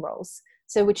decision-making roles.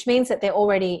 So which means that they're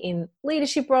already in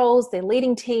leadership roles, they're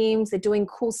leading teams, they're doing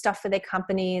cool stuff for their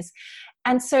companies.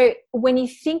 And so when you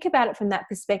think about it from that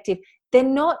perspective, they're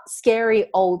not scary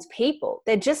old people.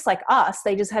 They're just like us.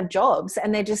 They just have jobs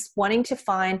and they're just wanting to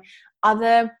find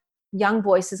other young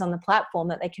voices on the platform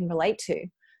that they can relate to.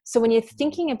 So when you're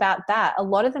thinking about that, a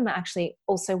lot of them are actually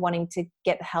also wanting to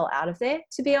get the hell out of there,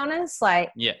 to be honest.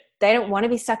 They don't want to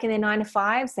be stuck in their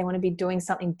 9-to-5s. They want to be doing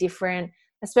something different,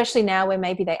 especially now where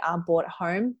maybe they are bored at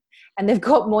home and they've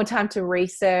got more time to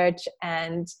research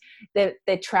and they're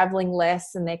traveling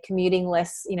less and they're commuting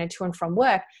less, to and from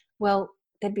work. Well,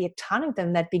 there'd be a ton of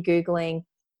them that'd be Googling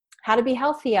how to be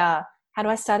healthier. How do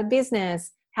I start a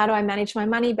business? How do I manage my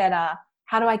money better?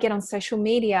 How do I get on social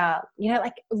media?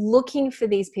 Looking for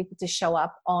these people to show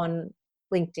up on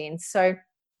LinkedIn. So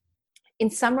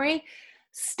in summary,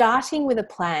 starting with a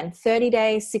plan, 30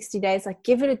 days, 60 days,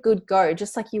 give it a good go,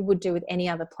 just like you would do with any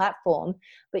other platform,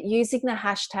 but using the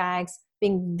hashtags,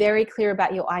 being very clear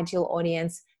about your ideal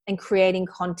audience and creating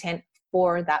content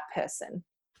for that person.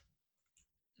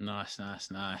 Nice. All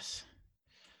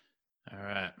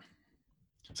right.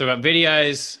 So we've got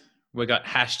videos, we've got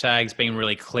hashtags, being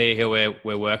really clear who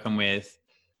we're working with,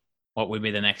 what would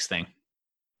be the next thing?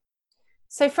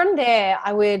 So from there,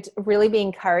 I would really be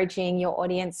encouraging your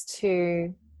audience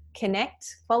to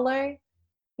connect, follow,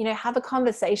 have a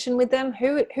conversation with them.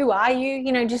 Who are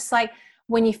you? Just like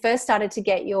when you first started to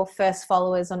get your first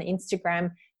followers on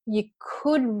Instagram, you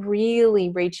could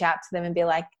really reach out to them and be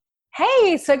like,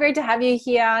 hey, so great to have you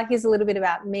here. Here's a little bit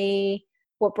about me.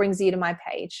 What brings you to my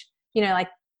page? Like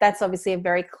that's obviously a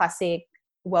very classic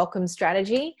welcome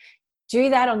strategy. Do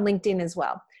that on LinkedIn as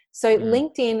well. So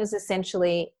LinkedIn is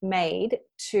essentially made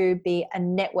to be a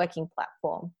networking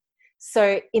platform.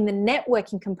 So in the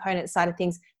networking component side of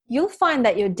things, you'll find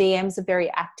that your DMs are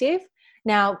very active.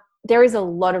 Now, there is a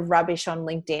lot of rubbish on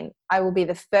LinkedIn. I will be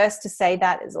the first to say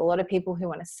that. There's a lot of people who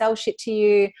want to sell shit to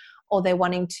you, or they're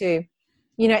wanting to,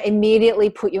 immediately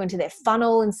put you into their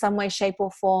funnel in some way, shape,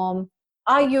 or form.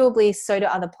 Arguably, so do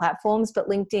other platforms, but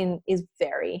LinkedIn is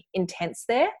very intense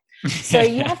there. So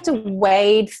you have to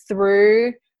wade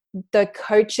through the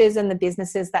coaches and the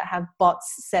businesses that have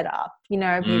bots set up,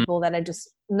 people that are just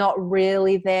not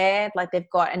really there, like they've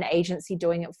got an agency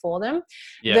doing it for them,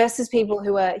 versus people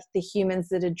who are the humans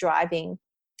that are driving,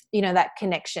 that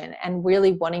connection and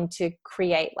really wanting to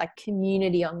create like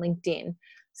community on LinkedIn.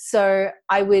 So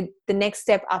the next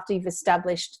step after you've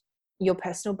established your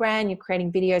personal brand, you're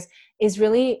creating videos, is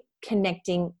really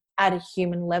connecting at a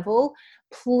human level.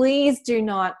 Please do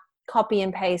not copy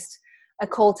and paste a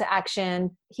call to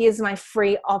action. Here's my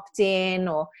free opt-in,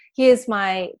 or here's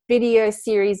my video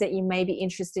series that you may be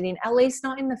interested in, at least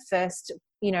not in the first,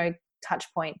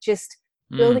 touch point. Just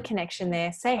build a connection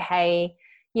there. Say, hey,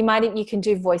 you can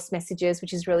do voice messages,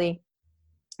 which is really,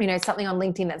 something on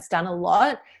LinkedIn that's done a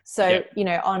lot. So,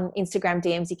 on Instagram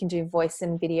DMs, you can do voice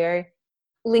and video.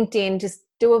 LinkedIn, just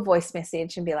do a voice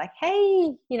message and be like,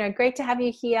 hey, great to have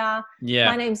you here.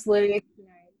 My name's Luke.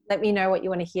 Let me know what you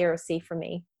want to hear or see from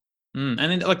me. And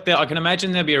then I can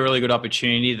imagine there'll be a really good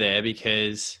opportunity there,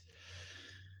 because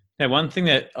one thing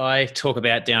that I talk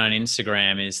about down on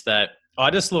Instagram is that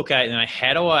I just look at,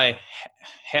 how do I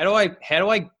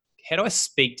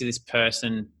speak to this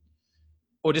person,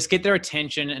 or just get their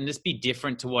attention and just be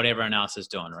different to what everyone else is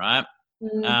doing, right?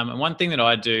 And one thing that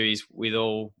I do is, with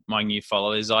all my new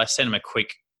followers, I send them a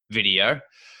quick video.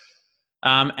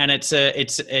 And it's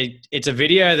a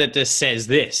video that just says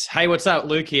this: hey, what's up?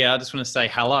 Luke here. I just want to say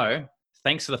hello.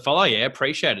 Thanks for the follow. Yeah,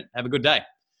 appreciate it. Have a good day.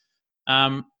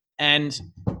 And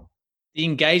the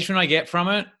engagement I get from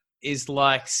it is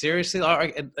like, seriously,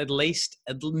 at least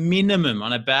at minimum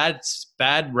on a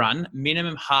bad run,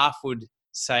 minimum half would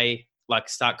say like,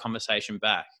 start conversation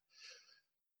back.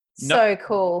 So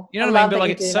cool. You know what I mean? But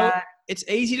like, it's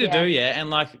easy to do. Yeah. And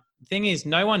like, the thing is,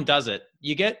 no one does it.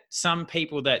 You get some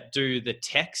people that do the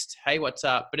text, hey, what's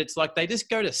up? But it's like, they just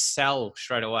go to sell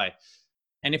straight away.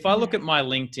 And if I look at my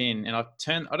LinkedIn and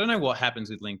I don't know what happens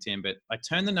with LinkedIn, but I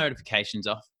turn the notifications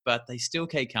off, but they still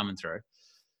keep coming through.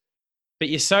 But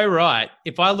you're so right.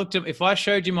 If I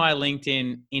showed you my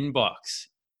LinkedIn inbox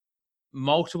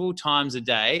multiple times a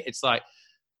day, it's like,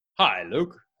 hi,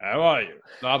 Luke, how are you?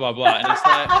 Blah, blah, blah. And it's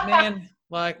like, man,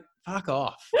 like, fuck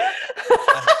off.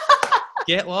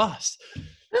 Get lost.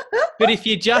 But if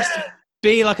you just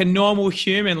be like a normal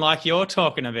human, like you're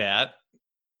talking about,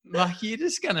 like, you're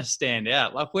just going to stand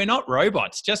out. Like, we're not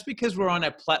robots. Just because we're on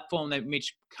a platform that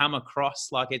which come across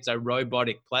like it's a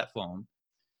robotic platform,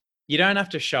 you don't have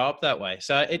to show up that way.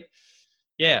 So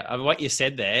what you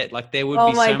said there, like, there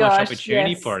would be so much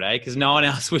opportunity for it, because no one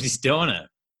else was doing it.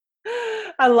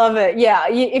 I love it. Yeah.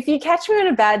 If you catch me on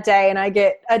a bad day and I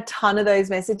get a ton of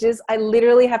those messages, I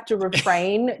literally have to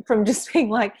refrain from just being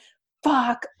like,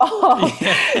 fuck off,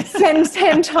 send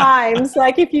 10 times.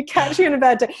 Like, if you catch me on a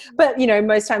bad day, but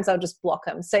most times I'll just block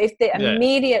them. So if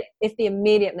the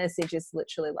immediate message is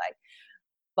literally like,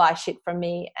 buy shit from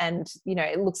me, and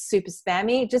it looks super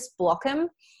spammy, just block them.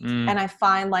 And I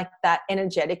find like that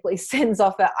energetically sends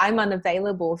off I'm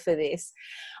unavailable for this.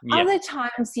 Other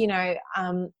times,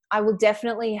 I will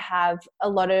definitely have a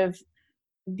lot of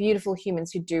beautiful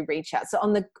humans who do reach out. So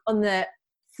on the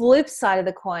flip side of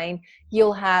the coin,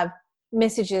 you'll have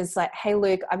messages like, hey,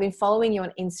 Luke, I've been following you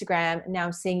on Instagram. Now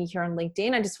I'm seeing you here on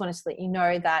LinkedIn. I just wanted to let you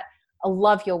know that I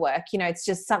love your work. It's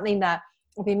just something that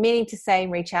I've been meaning to say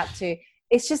and reach out to.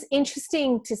 It's just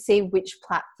interesting to see which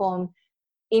platform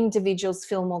individuals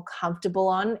feel more comfortable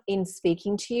on in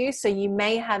speaking to you. So you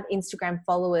may have Instagram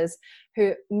followers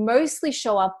who mostly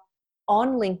show up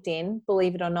on LinkedIn,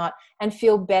 believe it or not, and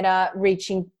feel better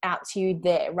reaching out to you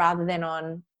there rather than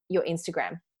on your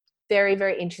Instagram. Very,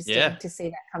 very interesting to see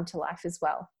that come to life as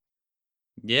well.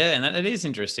 Yeah, and it is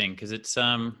interesting, because it's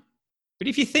But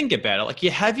if you think about it, like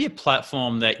you have your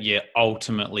platform that you're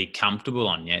ultimately comfortable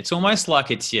on. Yeah. It's almost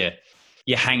like you're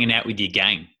hanging out with your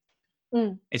gang.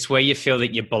 It's where you feel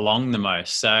that you belong the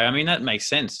most. So, I mean, that makes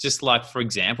sense. Just like, for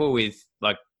example, with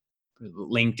like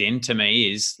LinkedIn to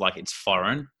me is like it's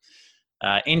foreign.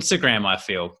 Instagram, I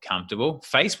feel comfortable.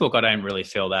 Facebook, I don't really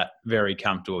feel that very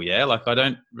comfortable. Yeah. Like I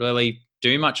don't really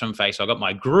do much on Facebook. I got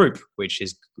my group, which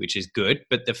is good,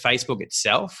 but the Facebook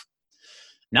itself,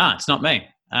 nah, it's not me.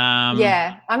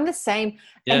 Yeah, I'm the same.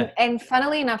 Yeah. And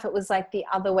funnily enough, it was like the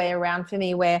other way around for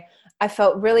me where I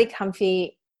felt really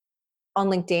comfy on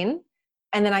LinkedIn.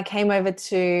 And then I came over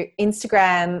to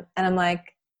Instagram and I'm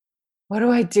like, what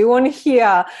do I do on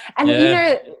here? And, you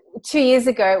know, 2 years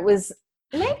ago, it was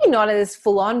maybe not as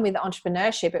full on with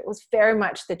entrepreneurship. It was very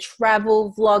much the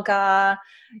travel vlogger,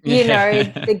 you know,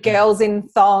 the girls in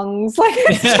thongs. Like,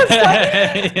 it's just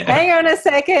like, hang on a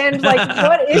second. Like,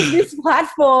 what is this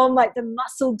platform? Like the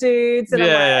muscle dudes. And I'm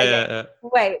like, okay,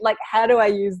 wait, like, how do I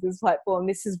use this platform?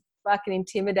 This is fucking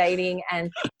intimidating. And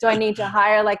do I need to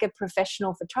hire like a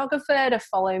professional photographer to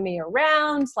follow me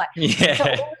around? Like, so all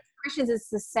these questions, it's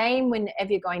the same whenever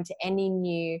you're going to any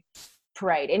new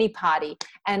parade, any party.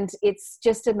 And it's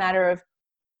just a matter of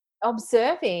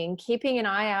observing, keeping an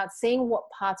eye out, seeing what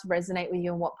parts resonate with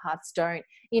you and what parts don't.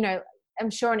 You know,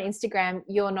 I'm sure on Instagram,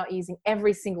 you're not using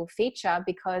every single feature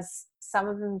because some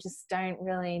of them just don't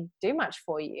really do much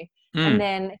for you. And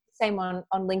then same on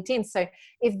LinkedIn. So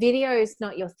if video is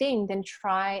not your thing, then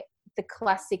try the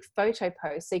classic photo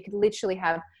post. So you could literally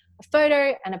have a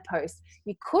photo and a post.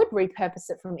 You could repurpose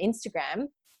it from Instagram,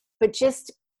 but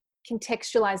just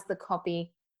contextualize the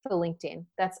copy for LinkedIn.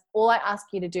 That's all I ask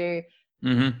you to do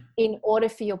in order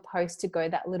for your post to go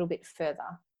that little bit further.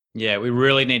 Yeah, we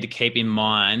really need to keep in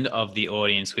mind of the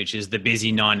audience, which is the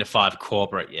busy 9-to-5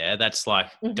 corporate. Yeah, that's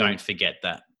like, don't forget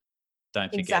that. Don't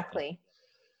forget exactly.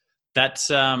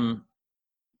 That's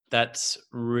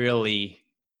really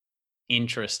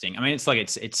interesting. I mean, it's like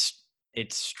it's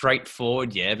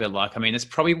straightforward, yeah, but like, I mean, it's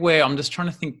probably where I'm just trying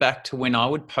to think back to when I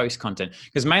would post content,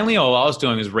 because mainly all I was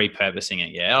doing was repurposing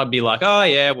it. Yeah, I'd be like, oh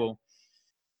yeah, well,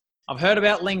 I've heard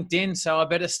about LinkedIn, so I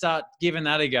better start giving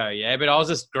that a go. Yeah, but I was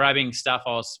just grabbing stuff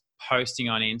I was posting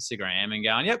on Instagram and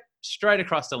going, yep, straight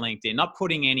across to LinkedIn, not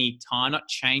putting any time, not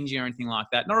changing or anything like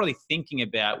that, not really thinking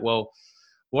about, well,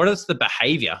 what is the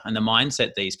behavior and the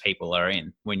mindset these people are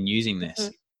in when using this?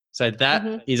 So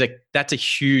that that's a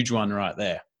huge one right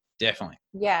there. Definitely.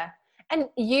 Yeah. And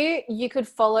you could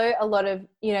follow a lot of,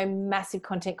 you know, massive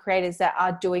content creators that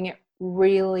are doing it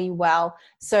really well.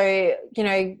 So, you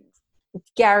know,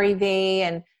 Gary Vee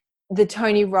and the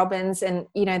Tony Robbins and,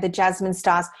 you know, the Jasmine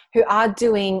Stars who are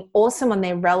doing awesome on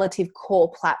their relative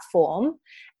core platform.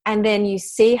 And then you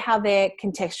see how they're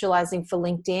contextualizing for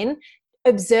LinkedIn.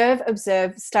 Observe,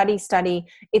 study.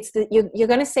 You're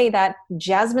going to see that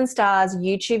Jasmine Star's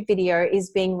YouTube video is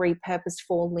being repurposed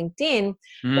for LinkedIn,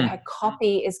 but her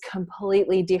copy is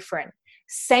completely different.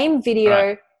 Same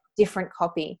video, different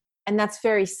copy. And that's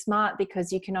very smart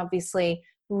because you can obviously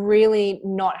really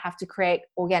not have to create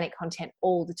organic content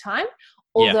all the time.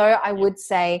 Although I would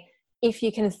say if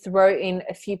you can throw in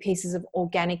a few pieces of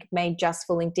organic made just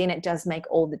for LinkedIn, it does make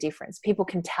all the difference. People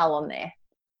can tell on there.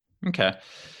 Okay.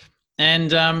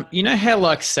 And you know how,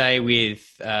 like, say with,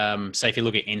 say if you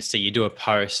look at Insta, you do a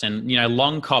post and, you know,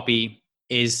 long copy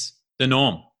is the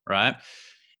norm, right?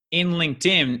 In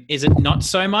LinkedIn, is it not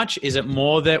so much? Is it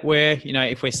more that we're, you know,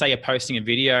 if we say you're posting a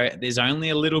video, there's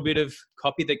only a little bit of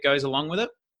copy that goes along with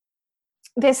it?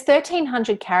 There's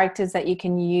 1,300 characters that you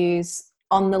can use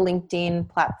on the LinkedIn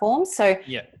platform. So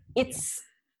it's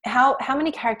how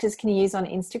many characters can you use on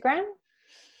Instagram?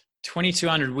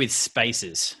 2,200 with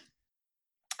spaces.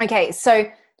 Okay, so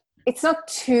it's not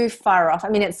too far off. I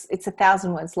mean, it's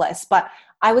 1,000 words less, but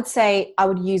I would say I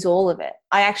would use all of it.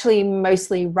 I actually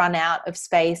mostly run out of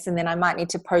space and then I might need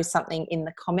to post something in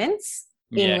the comments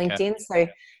in LinkedIn. So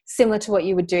similar to what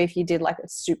you would do if you did like a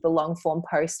super long form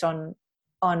post on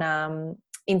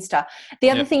Insta.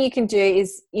 The other thing you can do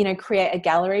is, you know, create a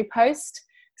gallery post.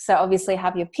 So obviously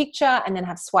have your picture and then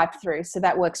have swipe through. So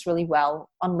that works really well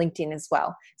on LinkedIn as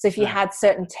well. So if you had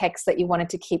certain text that you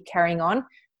wanted to keep carrying on,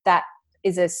 that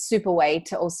is a super way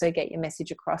to also get your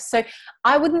message across. So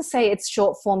I wouldn't say it's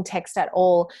short form text at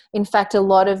all. In fact, a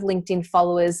lot of LinkedIn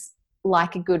followers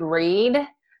like a good read.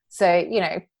 So, you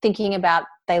know, thinking about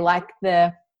they like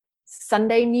the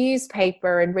Sunday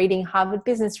newspaper and reading Harvard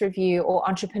Business Review or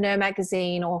Entrepreneur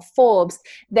Magazine or Forbes,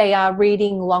 they are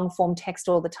reading long form text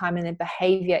all the time and their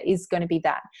behavior is going to be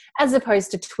that, as opposed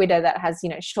to Twitter that has, you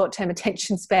know, short-term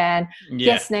attention span.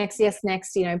 Yes, next,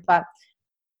 you know, but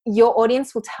your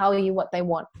audience will tell you what they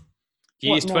want. Do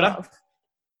you use Twitter?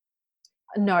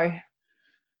 No,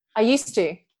 I used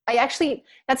to.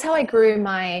 That's how I grew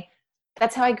my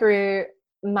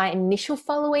initial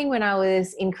following when I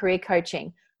was in career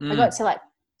coaching. I got to like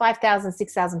 5,000,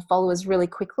 6,000 followers really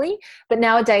quickly. But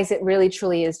nowadays it really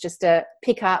truly is just a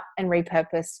pick up and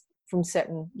repurpose from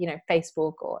certain,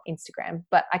 Facebook or Instagram.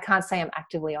 But I can't say I'm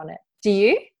actively on it. Do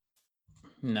you?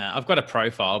 No, I've got a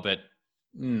profile, but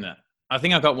no. I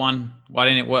think I got one. Why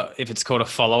didn't it work? If it's called a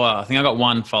follower, I think I got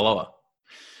one follower.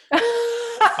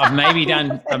 I've maybe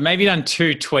done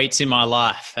 2 tweets in my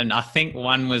life, and I think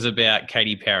one was about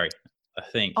Katy Perry. I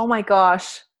think. Oh my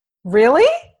gosh, really?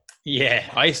 Yeah,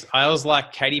 I was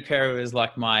like, Katy Perry was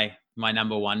like my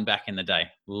number one back in the day.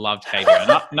 Loved Katy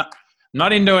Perry.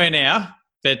 Not into her now,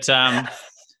 but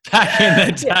back in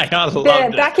the day, I loved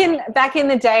it. Back in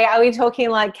the day, are we talking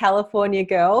like California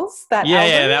Girls? That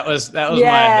album? That was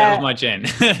my gen.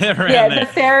 The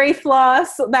fairy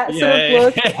floss, that sort of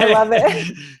look. I love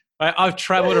it. I've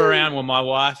traveled around. Well, my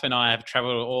wife and I have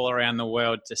traveled all around the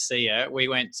world to see her. We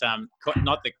went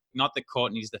not the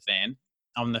Courtney's the fan.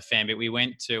 I'm the fan, but we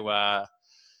went to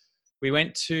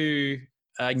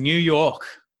New York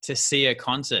to see a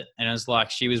concert, and it was like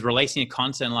she was releasing a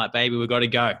concert, and like, baby, we got to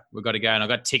go, and I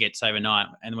got tickets overnight,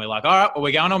 and we're like, all right, well,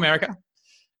 we're going to America.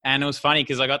 And it was funny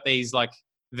because I got these like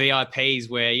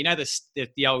VIPs where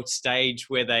the old stage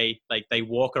where they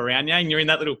walk around, and you're in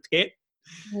that little pit.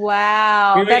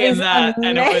 Wow, we were in that,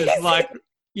 amazing. And it was like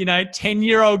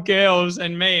 10-year-old girls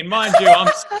and me, and mind you, I'm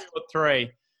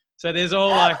 6'3", so there's all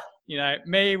like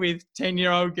me with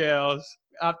 10-year-old girls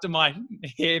up to my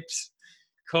hips.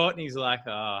 Courtney's like,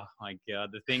 oh my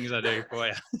God, the things I do for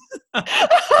you.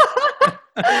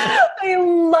 I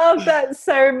love that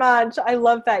so much. I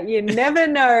love that. You never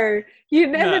know. You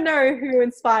never know who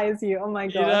inspires you. Oh my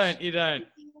gosh. You don't.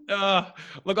 Oh,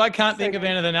 look, I can't think of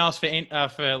anything else for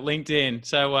LinkedIn.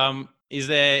 So is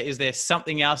there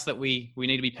something else that we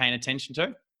need to be paying attention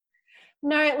to?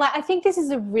 No, like I think this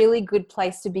is a really good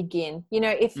place to begin.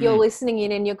 If you're listening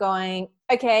in and you're going,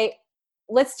 okay,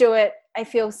 let's do it. I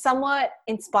feel somewhat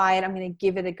inspired. I'm going to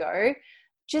give it a go.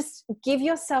 Just give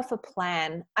yourself a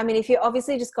plan. I mean, if you're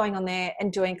obviously just going on there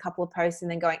and doing a couple of posts and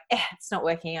then going, it's not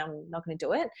working, I'm not going to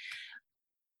do it.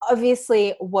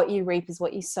 Obviously, what you reap is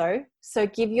what you sow. So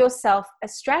give yourself a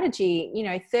strategy,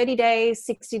 30 days,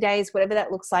 60 days, whatever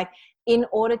that looks like, in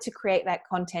order to create that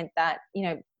content that,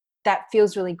 that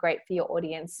feels really great for your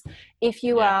audience. If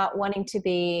you are wanting to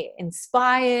be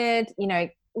inspired,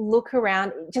 look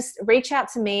around, just reach out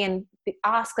to me and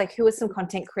ask like, who are some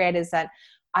content creators that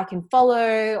I can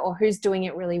follow, or who's doing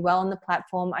it really well on the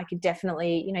platform. I could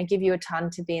definitely, give you a ton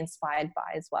to be inspired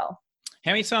by as well.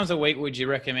 How many times a week would you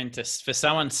recommend for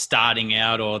someone starting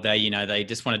out, or they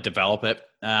just want to develop it?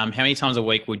 How many times a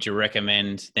week would you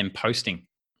recommend them posting?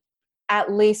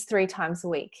 At least 3 times a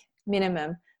week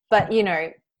minimum. But,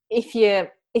 if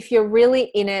you're really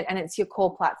in it and it's your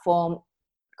core platform,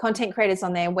 content creators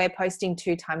on there, we're posting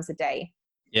 2 times a day.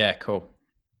 Yeah, cool.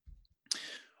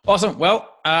 Awesome.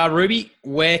 Well, Ruby,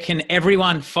 where can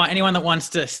everyone find anyone that wants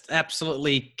to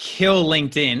absolutely kill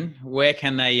LinkedIn? Where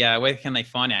can they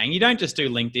find out? And you don't just do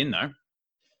LinkedIn though.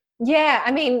 Yeah,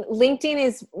 I mean, LinkedIn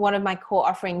is one of my core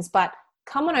offerings, but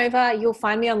come on over. You'll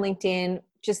find me on LinkedIn.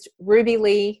 Just Ruby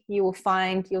Lee. You'll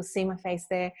see my face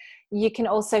there. You can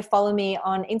also follow me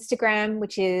on Instagram,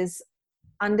 which is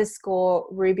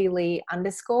 _Ruby Lee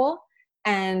 _.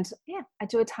 And I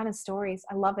do a ton of stories.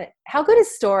 I love it. How good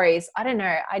is stories? I don't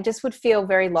know. I just would feel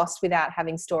very lost without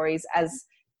having stories as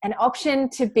an option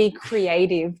to be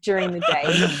creative during the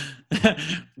day.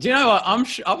 Do you know what?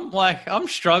 I'm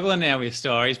struggling now with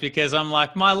stories because I'm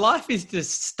like, my life is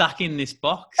just stuck in this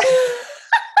box.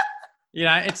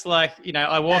 It's like,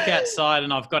 I walk outside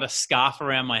and I've got a scarf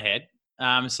around my head.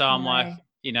 So I'm like,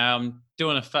 I'm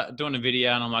doing a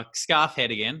video and I'm like, scarf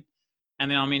head again. And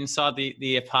then I'm inside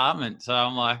the apartment. So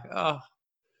I'm like, oh.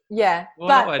 Yeah.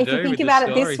 But if you think about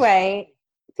it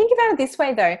this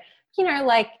way though,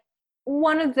 like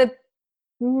one of the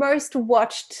most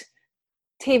watched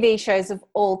TV shows of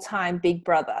all time, Big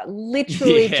Brother,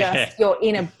 literally just you're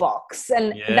in a box.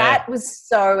 And that was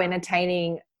so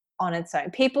entertaining on its own.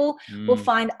 People will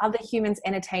find other humans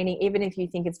entertaining, even if you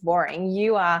think it's boring.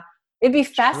 It'd be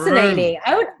fascinating.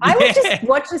 True. I would just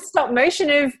watch a stop motion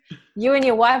of you and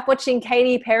your wife watching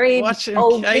Katy Perry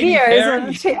old videos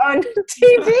on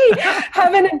TV,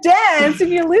 having a dance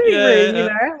in your living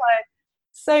room, like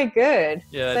so good.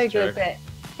 Yeah, so good. But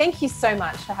thank you so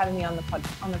much for having me on the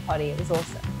potty. It was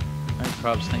awesome. No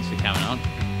probs. Thanks for coming on.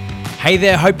 Hey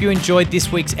there, hope you enjoyed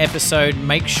this week's episode.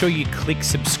 Make sure you click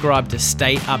subscribe to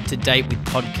stay up to date with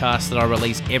podcasts that I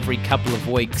release every couple of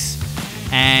weeks.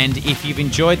 And if you've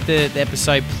enjoyed the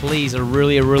episode, please, I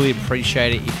really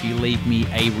appreciate it if you leave me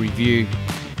a review.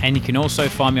 And you can also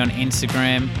find me on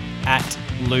Instagram at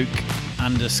Luke_Page.